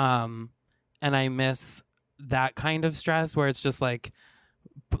 Yeah. And I miss that kind of stress where it's just like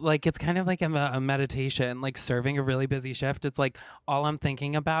it's kind of like a meditation, like serving a really busy shift. It's like all I'm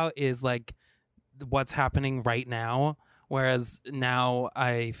thinking about is like what's happening right now. Whereas now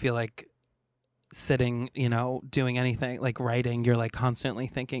I feel like sitting, doing anything like writing, you're like constantly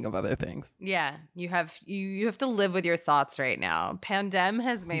thinking of other things. Yeah, you have to live with your thoughts right now. Pandem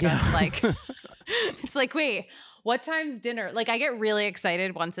has made us like it's like, wait, what time's dinner? Like I get really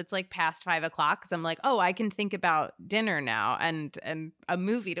excited once it's like past 5 o'clock because I'm like, oh, I can think about dinner now and a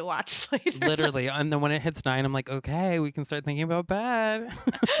movie to watch later. Literally. And then when it hits 9, I'm like, okay, we can start thinking about bed.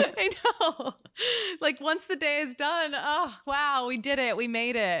 I know. Like once the day is done, oh wow, we did it. We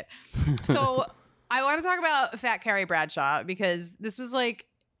made it. So I want to talk about Fat Carrie Bradshaw because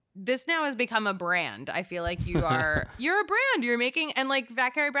this now has become a brand. I feel like you're a brand. You're making, and like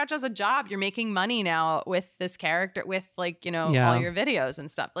Fat Carrie Bradshaw's a job. You're making money now with this character, with like, all your videos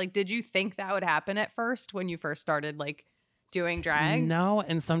and stuff. Like, did you think that would happen at first when you first started like doing drag? No.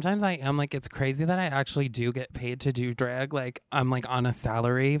 And sometimes I am like, it's crazy that I actually do get paid to do drag. Like I'm like on a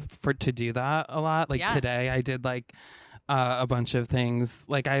salary to do that a lot. Like today I did like a bunch of things.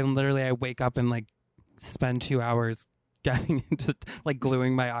 Like I wake up and like spend 2 hours getting into like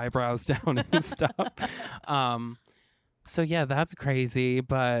gluing my eyebrows down and stuff. So yeah, that's crazy,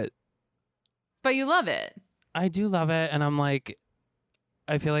 but you love it. I do love it, and I'm like,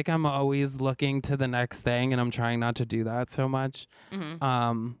 I feel like I'm always looking to the next thing, and I'm trying not to do that so much.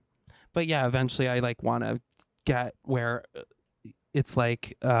 Mm-hmm. But yeah, eventually I like want to get where it's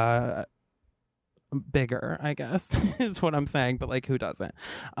like bigger, I guess is what I'm saying, but like who doesn't?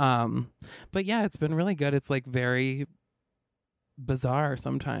 But yeah, it's been really good. It's like very bizarre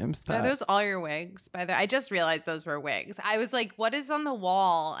sometimes. Are those all your wigs? By the way, I just realized those were wigs. I was like, what is on the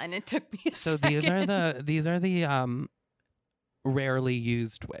wall? And it took me a second. These are the rarely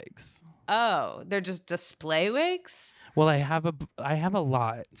used wigs. Oh, they're just display wigs? Well, I have a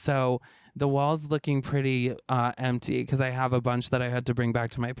lot. So the wall's looking pretty empty because I have a bunch that I had to bring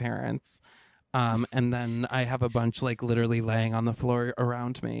back to my parents. And then I have a bunch like literally laying on the floor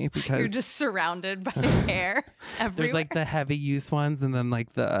around me because you're just surrounded by hair everywhere. There's like the heavy use ones and then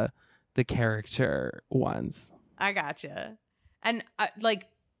like the character ones. I gotcha. And like,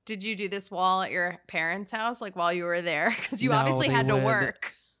 did you do this wall at your parents' house like while you were there? Because you obviously had to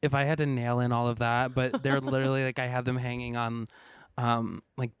work. If I had to nail in all of that, but they're literally like I had them hanging on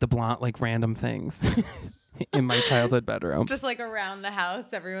like the blonde, like random things. In my childhood bedroom. Just like around the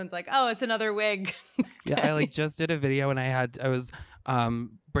house, everyone's like, oh, it's another wig. Yeah, I like just did a video and I was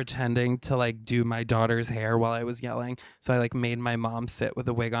pretending to like do my daughter's hair while I was yelling. So I like made my mom sit with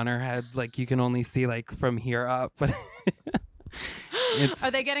a wig on her head. Like you can only see like from here up. But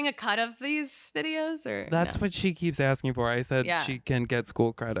are they getting a cut of these videos or that's what she keeps asking for. I said she can get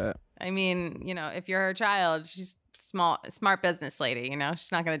school credit. I mean, if you're her child, she's smart business lady,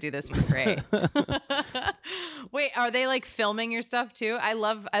 she's not going to do this for free. Wait, are they like filming your stuff too? I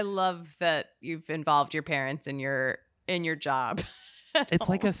love that you've involved your parents in your job. It's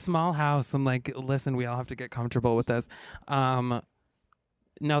like a small house. I'm like, listen, we all have to get comfortable with this.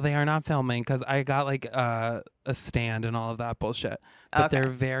 No, they are not filming because I got like a stand and all of that bullshit. But they're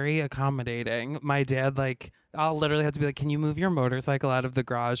very accommodating. My dad, like, I'll literally have to be like, can you move your motorcycle out of the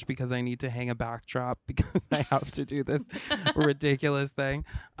garage because I need to hang a backdrop because I have to do this ridiculous thing.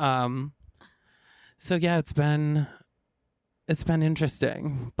 So yeah, it's been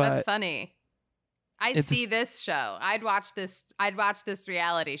interesting. But that's funny. I see this show. I'd watch this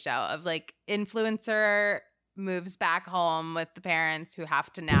reality show of like influencer moves back home with the parents who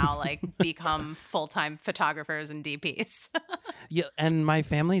have to now like become full-time photographers and DPs. Yeah, and my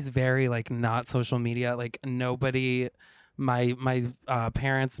family's very like not social media. Like nobody, my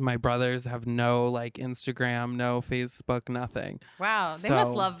parents, my brothers have no like Instagram, no Facebook, nothing. Wow, they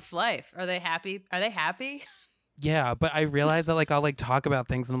must love life. Are they happy? Yeah, but I realize that like I'll like talk about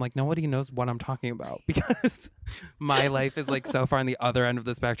things and I'm like nobody knows what I'm talking about because my life is like so far on the other end of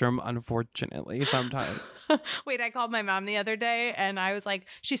the spectrum, unfortunately, sometimes. Wait, I called my mom the other day and I was like,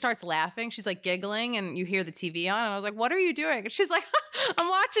 she starts laughing. She's like giggling and you hear the TV on and I was like, what are you doing? And she's like, I'm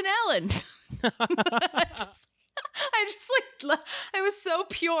watching Ellen. I was so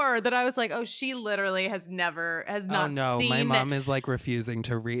pure that I was like, oh, she literally has not seen. My mom is like refusing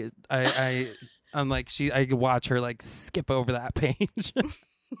to read. I'm like I watch her like skip over that page.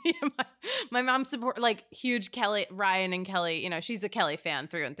 Yeah, my mom support like huge Ryan and Kelly. She's a Kelly fan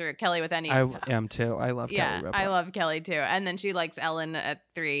through and through. Kelly with any. I am too. I love Kelly Ripa. I love Kelly too. And then she likes Ellen at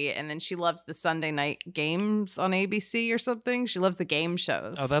 3, and then she loves the Sunday night games on ABC or something. She loves the game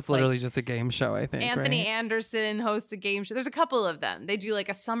shows. Oh, that's literally just a game show, I think. Anthony Anderson hosts a game show. There's a couple of them. They do like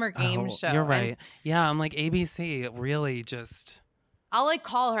a summer game show. You're right. Yeah, I'm like ABC really just. I'll like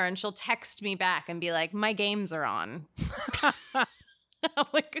call her and she'll text me back and be like, my games are on. I'm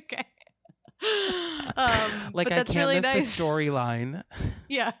like, okay. Like but I that's can't really miss nice. the storyline.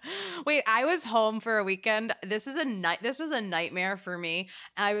 Yeah. Wait, I was home for a weekend. This was a nightmare for me.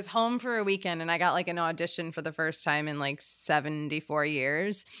 I was home for a weekend and I got like an audition for the first time in like 74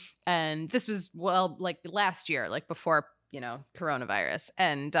 years. And this was like last year, like before, coronavirus.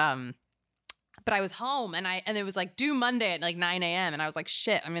 And but I was home and it was like due Monday at like 9 a.m. And I was like,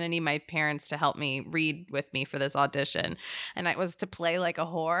 shit, I'm going to need my parents to help me read with me for this audition. And it was to play like a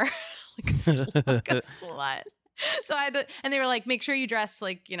whore, like a slut. So I had to, and they were like, make sure you dress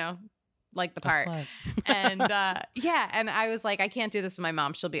like, like the part. And and I was like, I can't do this with my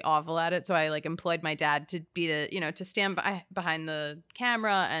mom. She'll be awful at it. So I like employed my dad to be to stand behind the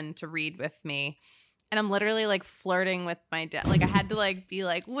camera and to read with me. And I'm literally like flirting with my dad. Like I had to like be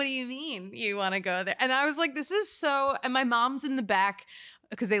like, what do you mean you want to go there? And I was like, this is so, and my mom's in the back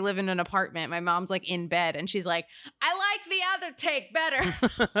because they live in an apartment. My mom's like in bed and she's like, I like the other take better.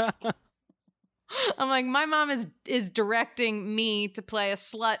 I'm like, my mom is directing me to play a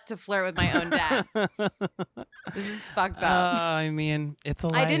slut to flirt with my own dad. This is fucked up. I mean, it's a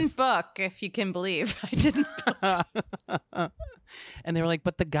life. I didn't book, if you can believe. I didn't book. And they were like,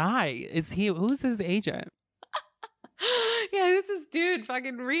 but the guy, who's his agent? Yeah, who's this dude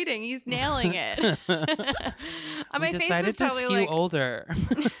fucking reading? He's nailing it. My face is probably skew like older.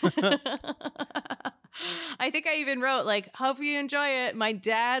 I think I even wrote like, hope you enjoy it. My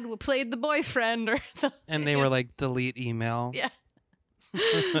dad played the boyfriend and they were like, delete email. Yeah.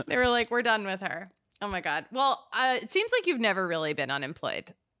 They were like, we're done with her. Oh my God. Well, it seems like you've never really been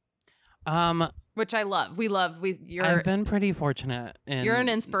unemployed. Which I love. I've been pretty fortunate. You're an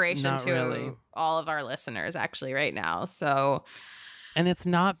inspiration to really. all of our listeners actually right now. So, and it's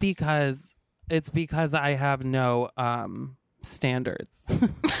because I have no standards.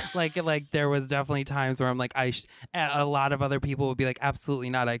 like there was definitely times where I'm like, a lot of other people would be like, absolutely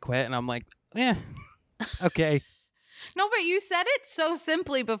not, I quit. And I'm like, okay. No, but you said it so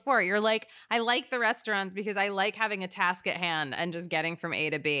simply before. You're like, I like the restaurants because I like having a task at hand and just getting from A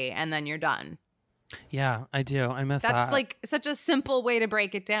to B and then you're done. Yeah, I do. I miss that. That's like such a simple way to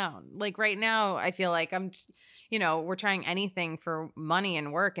break it down. Like right now, I feel like we're trying anything for money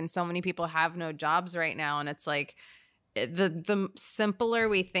and work and so many people have no jobs right now. And it's like the simpler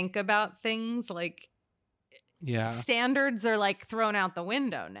we think about things, like standards are like thrown out the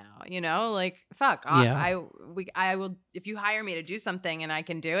window now, like fuck. I will, if you hire me to do something and I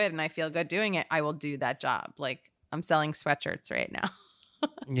can do it and I feel good doing it, I will do that job. Like I'm selling sweatshirts right now.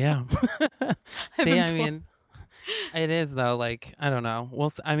 Yeah. See, I mean, it is though. Like, I don't know.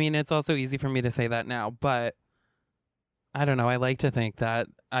 Well, I mean, it's also easy for me to say that now, but I don't know. I like to think that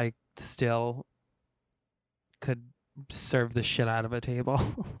I still could serve the shit out of a table.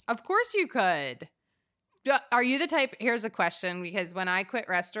 Of course you could. Are you the type, here's a question, because when I quit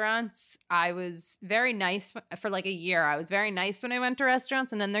restaurants, I was very nice for like a year. I was very nice when I went to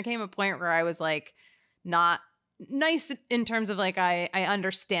restaurants. And then there came a point where I was like, not nice in terms of like, I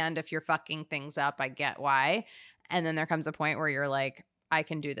understand if you're fucking things up, I get why. And then there comes a point where you're like, I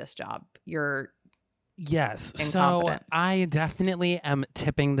can do this job. Yes. Incompetent. So I definitely am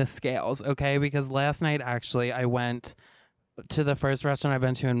tipping the scales, okay? Because last night, actually, I went to the first restaurant I've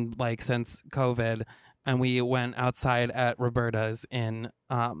been to in like since COVID, and we went outside at Roberta's in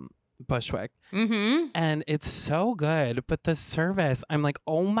Bushwick. Mm-hmm. And it's so good, but the service, I'm like,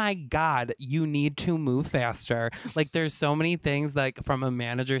 oh my God, you need to move faster. Like there's so many things like from a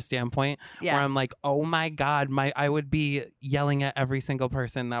manager standpoint where I'm like, oh my God, I would be yelling at every single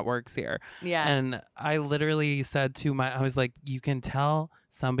person that works here. Yeah. And I literally said I was like, you can tell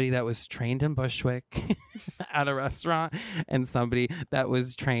somebody that was trained in Bushwick at a restaurant and somebody that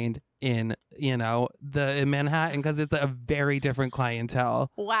was trained in Manhattan, because it's a very different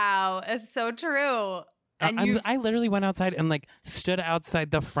clientele. Wow, it's so true. And I literally went outside and like stood outside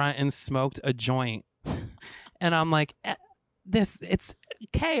the front and smoked a joint, and I'm like, it's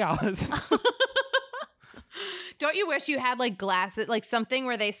chaos. Don't you wish you had like glasses, like something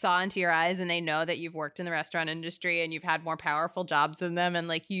where they saw into your eyes and they know that you've worked in the restaurant industry and you've had more powerful jobs than them, and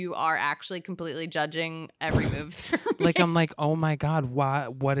like you are actually completely judging every move? Like I'm like, oh my God,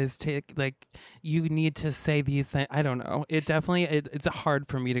 what is like you need to say these things. I don't know. It definitely it's hard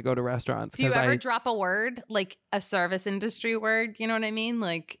for me to go to restaurants. Do you ever drop a word, like a service industry word? You know what I mean?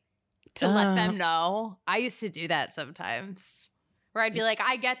 Like to let them know. I used to do that sometimes. Where I'd be like,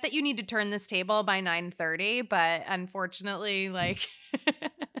 I get that you need to turn this table by 9:30, but unfortunately, like...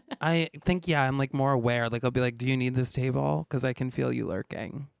 I think, I'm like more aware. Like I'll be like, do you need this table? Because I can feel you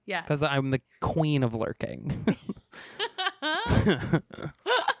lurking. Yeah. Because I'm the queen of lurking. I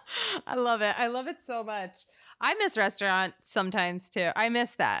love it. I love it so much. I miss restaurants sometimes too. I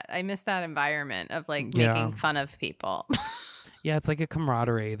miss that. I miss that environment of like making fun of people. Yeah, it's like a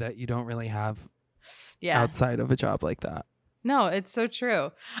camaraderie that you don't really have Yeah. outside of a job like that. No, it's so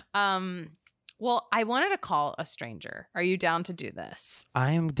true. Well, I wanted to call a stranger. Are you down to do this?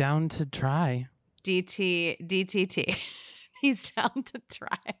 I am down to try. DTT. He's down to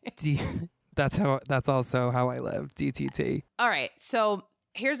try. That's also how I live. DTT. All right. So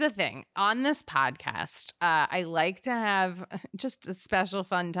here's the thing. On this podcast, I like to have just a special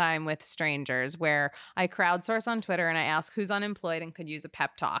fun time with strangers where I crowdsource on Twitter and I ask who's unemployed and could use a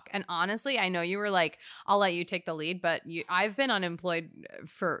pep talk. And honestly, I know you were like, I'll let you take the lead, but I've been unemployed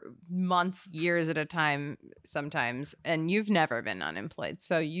for months, years at a time sometimes, and you've never been unemployed.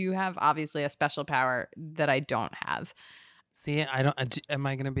 So you have obviously a special power that I don't have. See, am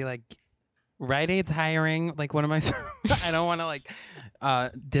I going to be like, Rite Aid's hiring? Like, what am I? I don't want to like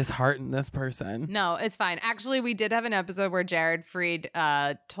dishearten this person. No, it's fine. Actually, we did have an episode where Jared Freed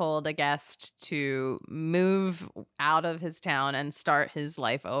told a guest to move out of his town and start his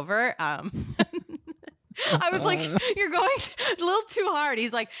life over. I was like, you're going a little too hard.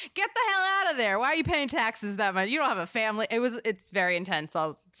 He's like, get the hell out of there. Why are you paying taxes that much? You don't have a family. It's very intense.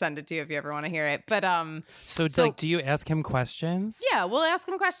 I'll send it to you if you ever want to hear it. But so like, do you ask him questions? Yeah, we'll ask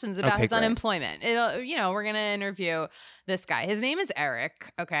him questions about his great. unemployment. We're gonna interview this guy. His name is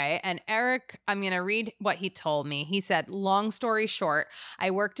Eric. Okay, and Eric, I'm gonna read what he told me. He said, "Long story short,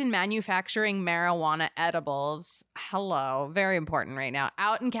 I worked in manufacturing marijuana edibles. Hello, very important right now.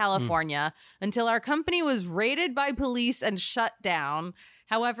 Out in California until our company was raided by police and shut down."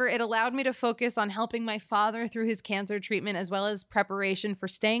 However, it allowed me to focus on helping my father through his cancer treatment as well as preparation for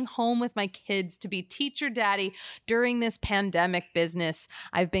staying home with my kids to be teacher daddy during this pandemic business.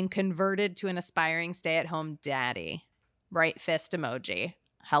 I've been converted to an aspiring stay-at-home daddy. Right fist emoji.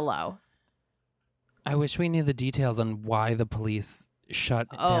 Hello. I wish we knew the details on why the police shut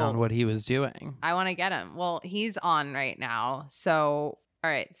down what he was doing. I want to get him. Well, he's on right now. So, all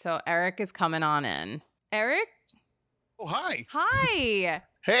right. So Eric is coming on in. Eric? Oh, hi. Hi.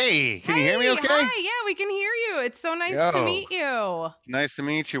 Hey, can you hear me okay? Hi. Yeah, we can hear you. It's so nice to meet you. Nice to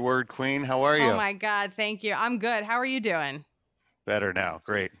meet you, Word Queen. How are you? Oh, my God. Thank you. I'm good. How are you doing? Better now.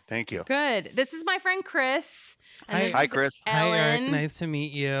 Great. Thank you. Good. This is my friend Chris. And this Hi, is Chris. Ellen. Hi, Eric. Nice to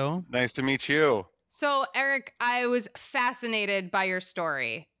meet you. Nice to meet you. So, Eric, I was fascinated by your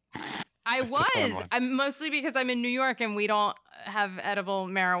story. I was. I'm mostly because I'm in New York and we don't have edible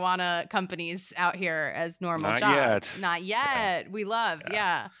marijuana companies out here as normal jobs. Not yet. We love.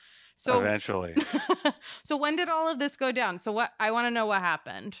 Yeah. So eventually. So when did all of this go down? So I want to know what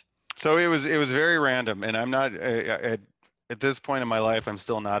happened. So it was very random, and I'm not at this point in my life. I'm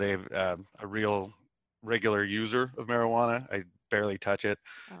still not a real regular user of marijuana. I barely touch it.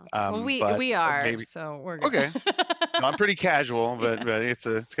 Well, we are. So we're good. Okay. No, I'm pretty casual, but it's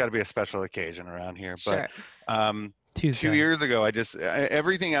got to be a special occasion around here. Sure. But 2 years ago,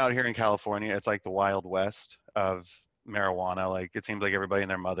 everything out here in California, it's like the Wild West of marijuana. Like it seems like everybody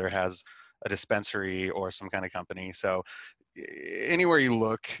and their mother has a dispensary or some kind of company. So anywhere you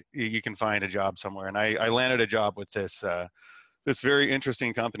look, you can find a job somewhere. And I landed a job with this very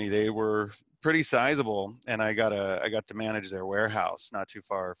interesting company. They were pretty sizable, and I got to manage their warehouse not too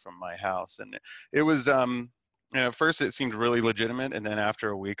far from my house. And it was at first it seemed really legitimate, and then after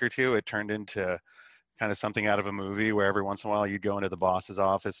a week or two, it turned into kind of something out of a movie where every once in a while you'd go into the boss's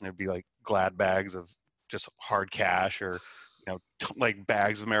office and it'd be like glad bags of just hard cash, or like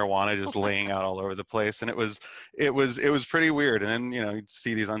bags of marijuana just laying out all over the place. And it was pretty weird. And then you'd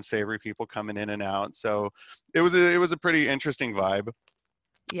see these unsavory people coming in and out. So it was a pretty interesting vibe.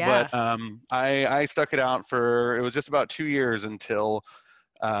 Yeah. But I stuck it out for, it was just about 2 years until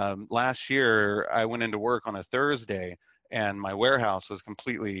last year. I went into work on a Thursday and my warehouse was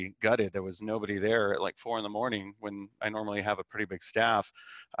completely gutted. There was nobody there at like 4 a.m. when I normally have a pretty big staff.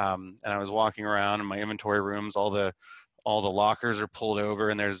 And I was walking around in my inventory rooms, all the lockers are pulled over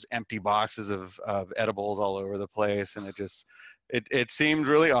and there's empty boxes of edibles all over the place. And it seemed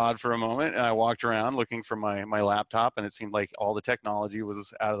really odd for a moment. And I walked around looking for my laptop, and it seemed like all the technology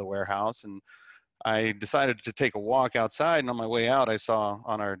was out of the warehouse. And I decided to take a walk outside, and on my way out, I saw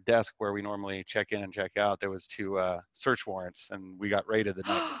on our desk where we normally check in and check out, there was 2 search warrants, and we got raided the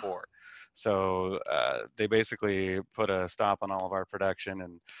night before. So they basically put a stop on all of our production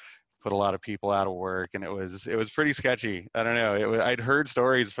and put a lot of people out of work, and it was pretty sketchy. I don't know. I'd heard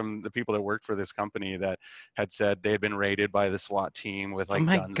stories from the people that worked for this company that had said they had been raided by the SWAT team with like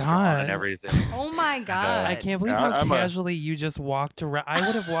guns drawn and everything. Oh my God. I can't believe how casually you just walked around. I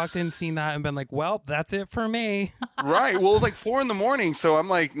would have walked in, seen that, and been like, well, that's it for me. Right. Well, it was like 4 a.m. So I'm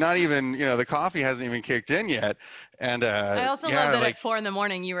like, not even, the coffee hasn't even kicked in yet. And I also yeah, love that like, at 4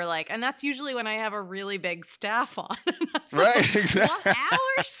 a.m. you were like, and that's usually when I have a really big staff on. And I was right, like, exactly. what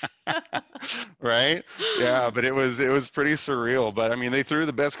hours? Right? Yeah, but it was pretty surreal. But I mean, they threw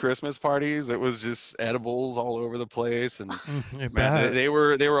the best Christmas parties. It was just edibles all over the place, and I man, they, bet. they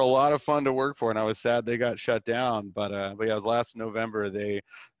were a lot of fun to work for. And I was sad they got shut down. But yeah, it was last November. They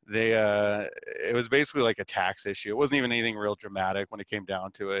it was basically like a tax issue. It wasn't even anything real dramatic when it came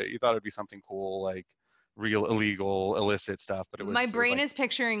down to it. You thought it'd be something cool, like real illegal, illicit stuff, but My it was brain like is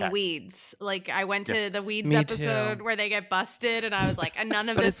picturing taxes. Weeds. Like I went Yes. to the Weeds Me episode too. where they get busted, and I was like, and none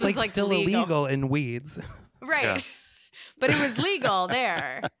of But this it's was like like still legal. illegal in Weeds. Right? Yeah. But it was legal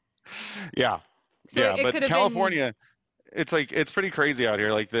there. Yeah, So yeah, it but could have California, it's like it's pretty crazy out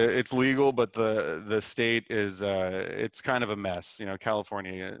here. Like it's legal, but the state is it's kind of a mess. You know,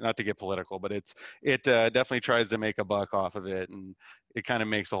 California. Not to get political, but it definitely tries to make a buck off of it, and it kind of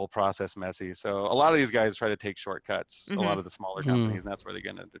makes the whole process messy. So a lot of these guys try to take shortcuts. A lot of the smaller companies, and that's where they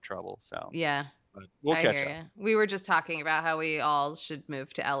get into trouble. So, Yeah, but we'll I catch hear up. you. We were just talking about how we all should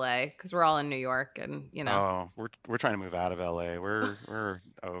move to LA because we're all in New York, and you know. Oh, we're trying to move out of LA. We're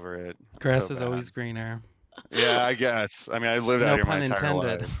over it. It's Grass so is bad. always greener. Yeah, I guess. I mean, I lived out No here my pun entire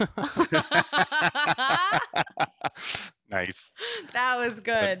intended. life. Nice. That was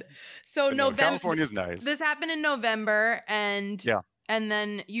good. So But no, November. California's nice. This happened in November, and Yeah. and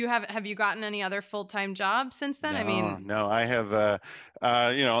then have you gotten any other full-time jobs since then? I mean, No, I have,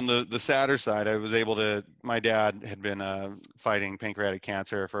 you know, on the sadder side, I was able to, my dad had been fighting pancreatic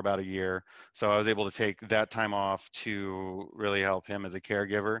cancer for about a year. So I was able to take that time off to really help him as a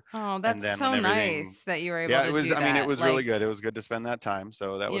caregiver. oh, And that's then so when everything, nice that you were able yeah, to it was, do I mean, it that. was really Like, good. It was good to spend that time.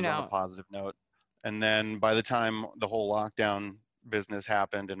 So that you was on a know, positive note. And then by the time the whole lockdown business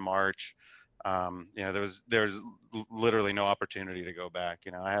happened in March, you know, there's literally no opportunity to go back.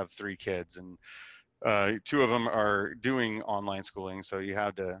 You know, I have 3 kids, and 2 of them are doing online schooling, so you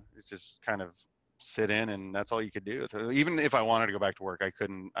have to just kind of sit in, and that's all you could do. So even if I wanted to go back to work, I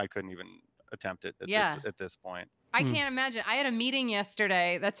couldn't even attempt it Yeah. at this point. I can't imagine. I had a meeting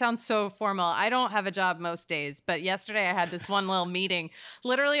yesterday. That sounds so formal. I don't have a job most days, but yesterday I had this one little meeting,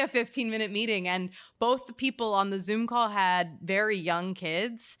 literally a 15-minute meeting, and both the people on the Zoom call had very young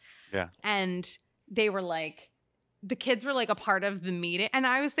kids. Yeah. And they were like, the kids were like a part of the meeting, and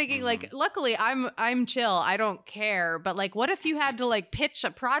I was thinking, like, luckily I'm chill, I don't care, but like, what if you had to like pitch a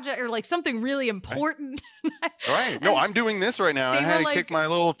project or like something really important? Right. No, I'm doing this right now. I they had were to like- kick my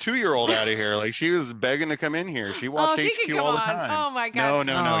little 2-year-old out of here. Like, she was begging to come in here. She watched she could HQ come all the on. time. Oh my God.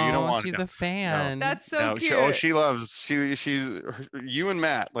 No, you don't want She's to. a fan. That's so No, cute. she loves she's you and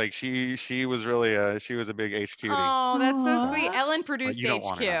Matt. Like she was really she was a big HQ. Oh, that's so Aw. sweet. Ellen produced you don't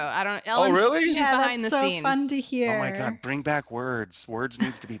want HQ. her. I don't. Ellen's, really? She's Yeah, behind that's the so scenes. fun to hear. Oh my God, bring back words. Words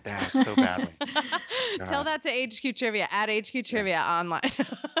needs to be back so badly. Tell God. that to HQ Trivia at HQ Trivia online.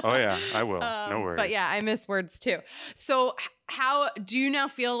 Oh yeah, I will. No worries. But yeah, I miss words too. So how do you now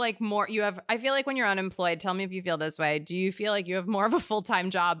feel like more you have? I feel like when you're unemployed, tell me if you feel this way. Do you feel like you have more of a full-time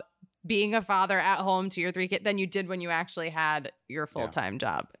job being a father at home to your 3 kids than you did when you actually had your full-time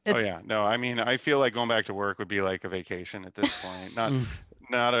job? Oh yeah, no. I mean, I feel like going back to work would be like a vacation at this point.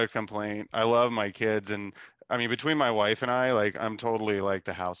 Not a complaint. I love my kids, and I mean, between my wife and I, like, I'm totally like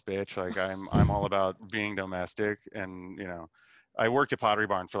the house bitch. Like, I'm all about being domestic, and you know, I worked at Pottery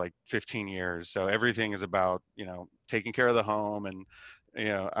Barn for like 15 years, so everything is about, you know, taking care of the home, and you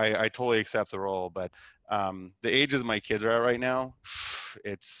know, I totally accept the role. But the ages my kids are at right now,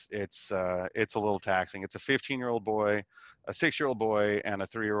 it's a little taxing. It's a 15-year-old boy, a 6-year-old boy, and a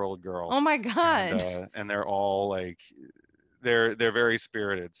 3-year-old girl. Oh my God. And they're all like, they're very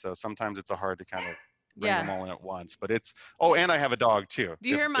spirited. So sometimes it's hard to kind of bring them all in at once. But it's and I have a dog too. Do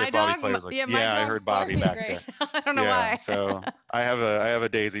you hear my if Bobby dog? Claire's like, Yeah, my I dog's heard Bobby barking back great. there. I don't know Yeah, why. so I have a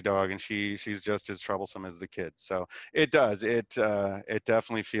Daisy dog, and she's just as troublesome as the kids. So it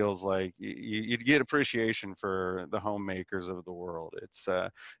definitely feels like you get appreciation for the homemakers of the world. It's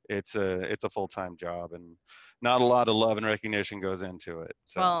a full-time job, and not a lot of love and recognition goes into it.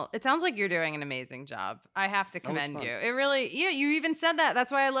 So. Well, it sounds like you're doing an amazing job. I have to commend fun. you. It really, yeah, you even said that.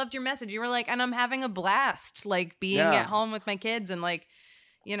 That's why I loved your message. You were like, and I'm having a blast, like being Yeah. at home with my kids, and like,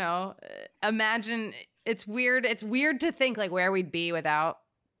 you know, imagine it's weird. It's weird to think like where we'd be without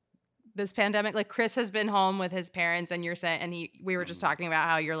this pandemic. Like Chris has been home with his parents, and you're saying, and we were just talking about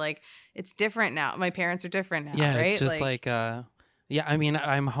how you're like, it's different now. My parents are different now. Yeah, right? it's just like yeah, I mean,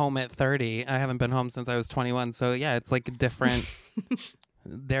 I'm home at 30. I haven't been home since I was 21. So yeah, it's like different.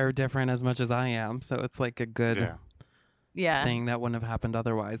 They're different as much as I am. So it's like a good. Yeah. Yeah. thing that wouldn't have happened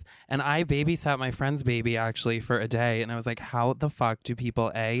otherwise. And I babysat my friend's baby actually for a day. And I was like, how the fuck do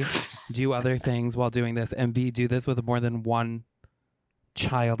people A, do other things while doing this, and B, do this with more than one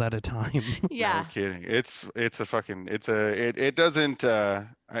child at a time? Yeah. No kidding. It doesn't,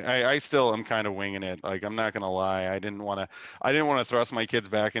 I still am kind of winging it. Like, I'm not going to lie. I didn't want to thrust my kids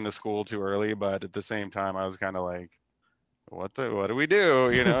back into school too early, but at the same time, I was kind of like, what do we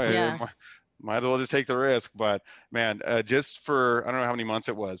do? You know, Yeah. might as well just take the risk. But man, just for, I don't know how many months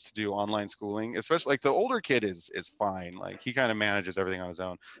it was to do online schooling, especially like the older kid is fine. Like, he kind of manages everything on his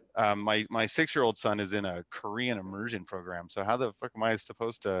own. My 6-year-old son is in a Korean immersion program. So how the fuck am I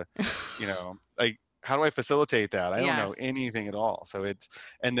supposed to, you know, like, how do I facilitate that? I don't know anything at all. So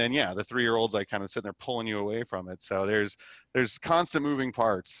and then, yeah, the 3-year-old's like kind of sitting there pulling you away from it. So there's constant moving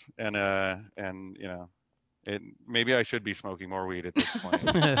parts, and you know, maybe I should be smoking more weed at this point.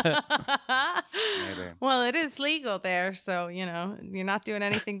 Maybe. Well, it is legal there, so you know you're not doing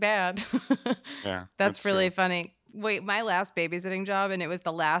anything bad. Yeah, that's really true. funny. Wait, my last babysitting job, and it was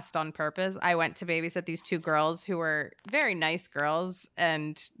the last on purpose. I went to babysit these 2 girls who were very nice girls,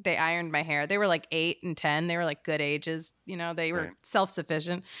 and they ironed my hair. They were like 8 and 10. They were like good ages. You know, they were Right.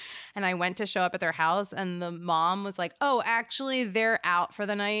 self-sufficient. And I went to show up at their house, and the mom was like, oh, actually, they're out for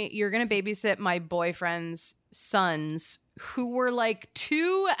the night. You're going to babysit my boyfriend's sons, who were like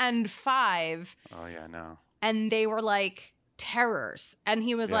 2 and 5. Oh yeah, no. And they were like terrors. And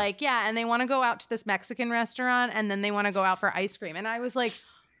he was like, yeah, and they want to go out to this Mexican restaurant, and then they want to go out for ice cream. And I was like,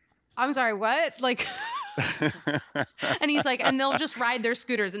 I'm sorry, what? Like, and he's like, and they'll just ride their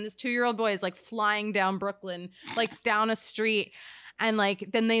scooters. And this 2-year-old boy is like flying down Brooklyn, like down a street. And like,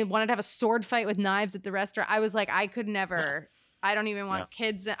 then they wanted to have a sword fight with knives at the restaurant. I was like, I could never. I don't even want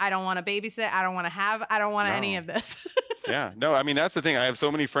kids. I don't want to babysit. I don't want any of this. Yeah, no, I mean, that's the thing. I have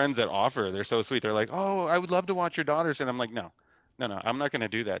so many friends that offer. They're so sweet. They're like, oh, I would love to watch your daughters. And I'm like, no, I'm not going to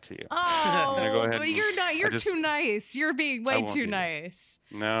do that to you. Oh, I'm gonna go ahead but and- you're not. You're just- too nice. You're being way won't too do that. nice.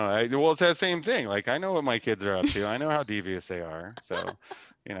 No, well, it's that same thing. Like, I know what my kids are up to. I know how devious they are. So,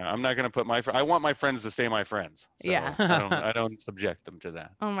 you know, I'm not going to put I want my friends to stay my friends. So Yeah. I don't subject them to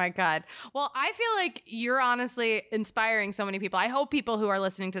that. Oh my God. Well, I feel like you're honestly inspiring so many people. I hope people who are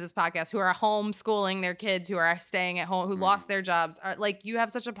listening to this podcast, who are homeschooling their kids, who are staying at home, who lost their jobs, are like, you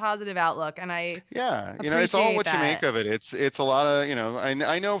have such a positive outlook. And Yeah, you know, it's all appreciate what you make that. of it. It's a lot of, you know,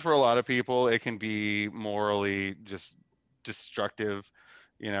 I know for a lot of people it can be morally just destructive.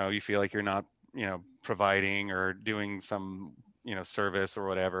 You know, you feel like you're not, you know, providing or doing some, you know, service or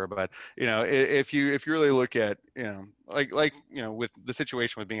whatever. But, you know, if you really look at, you know, like, you know, with the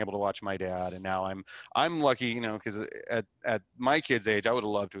situation with being able to watch my dad, and now I'm lucky, you know, because at my kid's age, I would have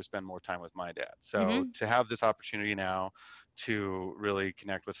loved to have spent more time with my dad. So to have this opportunity now to really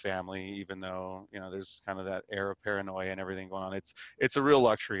connect with family, even though, you know, there's kind of that air of paranoia and everything going on, it's a real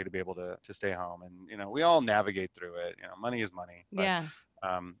luxury to be able to stay home. And, you know, we all navigate through it. You know, money is money. But, yeah.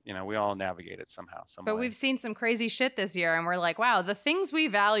 you know, we all navigate it somehow, some But way. we've seen some crazy shit this year, and we're like, wow, the things we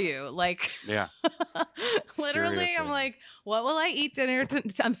value, like, Yeah. literally, I'm Seriously. like, what will I eat dinner?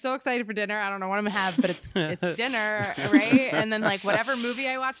 I'm so excited for dinner. I don't know what I'm gonna have, but it's dinner, right? And then like whatever movie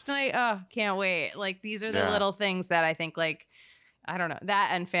I watch tonight, oh, can't wait. Like, these are the Yeah. little things that I think, like, I don't know,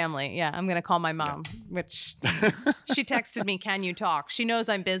 that and family. Yeah, I'm gonna call my mom, which she texted me, "Can you talk?" She knows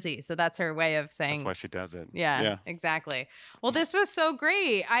I'm busy, so that's her way of saying. That's why she does it. Yeah, exactly. Well, this was so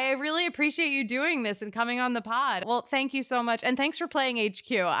great. I really appreciate you doing this and coming on the pod. Well, thank you so much. And thanks for playing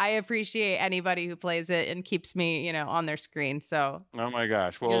HQ. I appreciate anybody who plays it and keeps me, you know, on their screen. So Oh my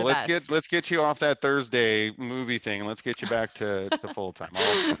gosh. You're Well, the best. let's get you off that Thursday movie thing. Let's get you back to full time.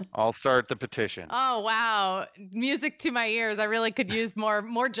 I'll start the petition. oh wow. Music to my ears. I really could use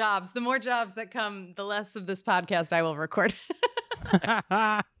more jobs. The more jobs that come, the less of this podcast I will record.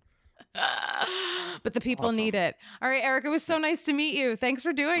 But the people Awesome. need it. All right, Eric, it was so nice to meet you. Thanks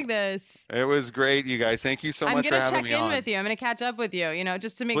for doing this. It was great, you guys. Thank you so I'm much for gonna having check me in on. with you. I'm gonna catch up with you, you know,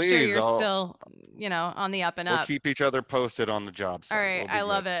 just to make sure Please, you're I'll- still, you know, on the up and We'll up. keep each other posted on the job site. All right, We'll be I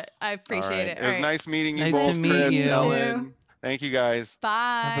love good. it. I appreciate All right. it. It was nice meeting you Nice both, to meet Chris, you. Ellen. Thank you guys.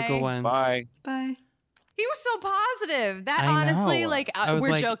 Bye. Have a good one. Bye. Bye. He was so positive. That I honestly, know. like, I was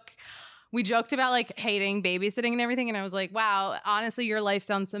like- we joked about like hating babysitting and everything, and I was like, wow, honestly, your life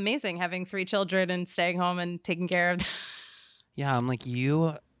sounds amazing, having 3 children and staying home and taking care of them. Yeah, I'm like,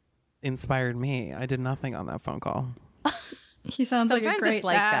 you inspired me. I did nothing on that phone call. He sounds like a Sometimes great it's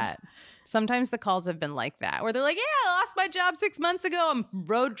like dad. that. Sometimes the calls have been like that, where they're like, yeah, I lost my job 6 months ago. I'm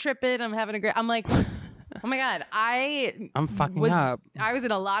road tripping. I'm having a great. I'm like, Oh my God. I'm fucking up. I was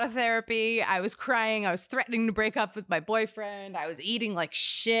in a lot of therapy. I was crying. I was threatening to break up with my boyfriend. I was eating like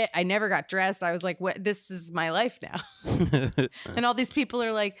shit. I never got dressed. I was like, what? This is my life now. And all these people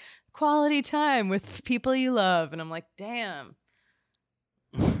are like, quality time with people you love. And I'm like, damn.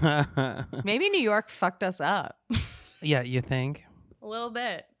 Maybe New York fucked us up. Yeah, you think? A little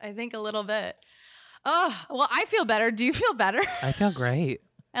bit. I think a little bit. Oh, well, I feel better. Do you feel better? I feel great.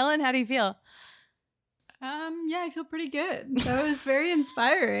 Ellen, how do you feel? Yeah, I feel pretty good. That was very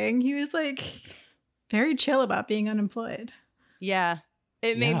inspiring. He was like very chill about being unemployed. Yeah.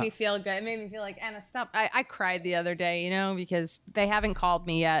 It made Yeah. me feel good. It made me feel like, Anna, stop. I cried the other day, because they haven't called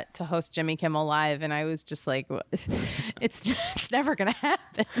me yet to host Jimmy Kimmel Live. And I was just like, it's never going to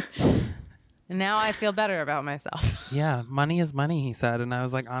happen. And now I feel better about myself. Yeah, money is money, he said. And I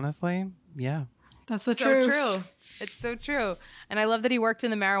was like, honestly, yeah. That's the So truth. true. It's so true. And I love that he worked in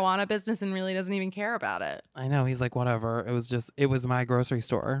the marijuana business and really doesn't even care about it. I know. He's like, whatever. It was my grocery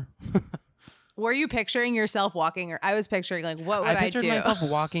store. Were you picturing yourself walking? Or I was picturing like, what would I pictured do? myself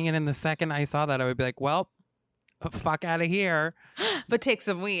walking in, and the second I saw that, I would be like, well, fuck out of here. But take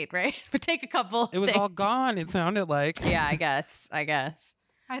some weed, right? But take a couple. It was things. all gone, it sounded like. Yeah, I guess. I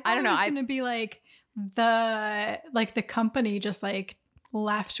thought don't know. it was going to be like the company just like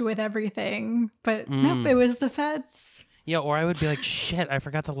left with everything, but nope, it was the feds. Yeah, or I would be like, shit, I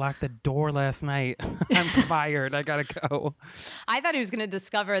forgot to lock the door last night. I'm fired. I gotta go. I thought he was going to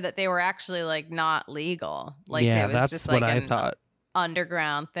discover that they were actually like not legal. Like yeah, it was that's just what like I an thought.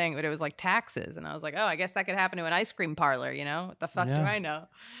 underground thing, but it was like taxes. And I was like, oh, I guess that could happen to an ice cream parlor, What the fuck do Yeah. I know?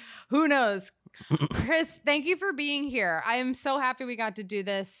 Who knows? Chris, thank you for being here. I am so happy we got to do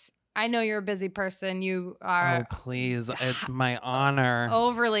this. I know you're a busy person. You are Oh, please. It's my honor.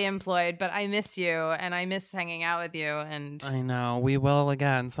 overly employed, but I miss you and I miss hanging out with you. And I know. We will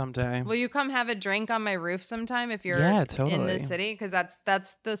again someday. will you come have a drink on my roof sometime if you're Yeah, in totally. the city? Because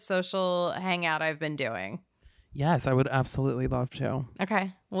that's the social hangout I've been doing. Yes, I would absolutely love to.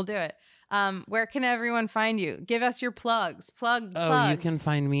 Okay, we'll do it. Where can everyone find you? Give us your plugs. Plug. You can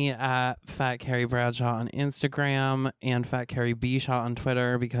find me at Fat Carrie Bradshaw on Instagram and Fat Carrie B Shaw on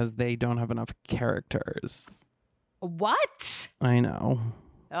Twitter because they don't have enough characters. What? I know.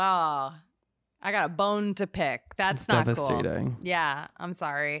 Oh, I got a bone to pick. That's It's not devastating. cool. Yeah, I'm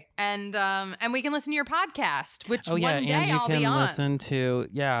sorry. And we can listen to your podcast, which Oh yeah, one day and you I'll be can on. listen to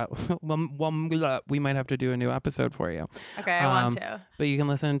we might have to do a new episode for you. Okay, I want to. But you can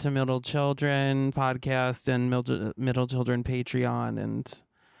listen to Middle Children podcast and Middle Children Patreon, and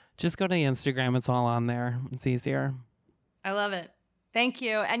just go to the Instagram. It's all on there. It's easier. I love it. Thank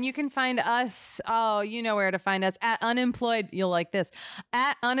you. And you can find us, you know where to find us, at Unemployed. You'll like this.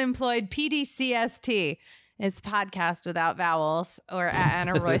 At Unemployed PDCST. It's podcast without vowels, or at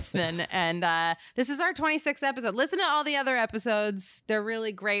Anna Roisman. And this is our 26th episode. Listen to all the other episodes. They're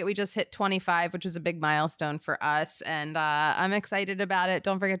really great. We just hit 25, which was a big milestone for us. And I'm excited about it.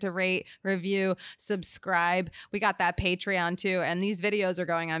 Don't forget to rate, review, subscribe. We got that Patreon too. And these videos are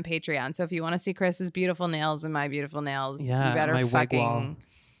going on Patreon. So if you want to see Chris's beautiful nails and my beautiful nails, Yeah, you better my wig fucking... wall.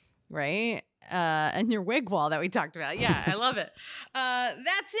 Right? And your wig wall that we talked about. Yeah, I love it.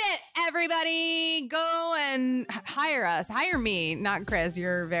 That's it, everybody. Go and hire us. Hire me, not Chris.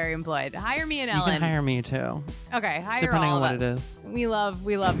 You're very employed. Hire me and You Ellen. can hire me too. Okay, hire Depending all on of what it us. We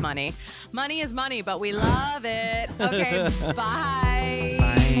love money. Money is money, but we love it. Okay, bye.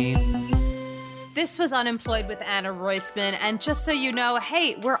 Bye. This was Unemployed with Anna Roisman. And just so you know,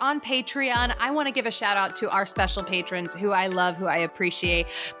 hey, we're on Patreon. I want to give a shout out to our special patrons who I love, who I appreciate.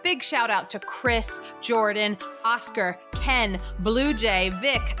 Big shout out to Chris, Jordan, Oscar, Ken, Blue Jay,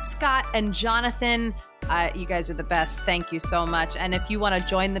 Vic, Scott, and Jonathan. You guys are the best. Thank you so much. And if you want to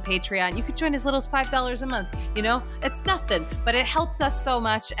join the Patreon, you could join as little as $5 a month. It's nothing, but it helps us so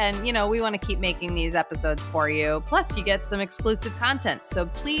much. And, we want to keep making these episodes for you. Plus, you get some exclusive content. So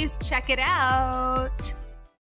please check it out.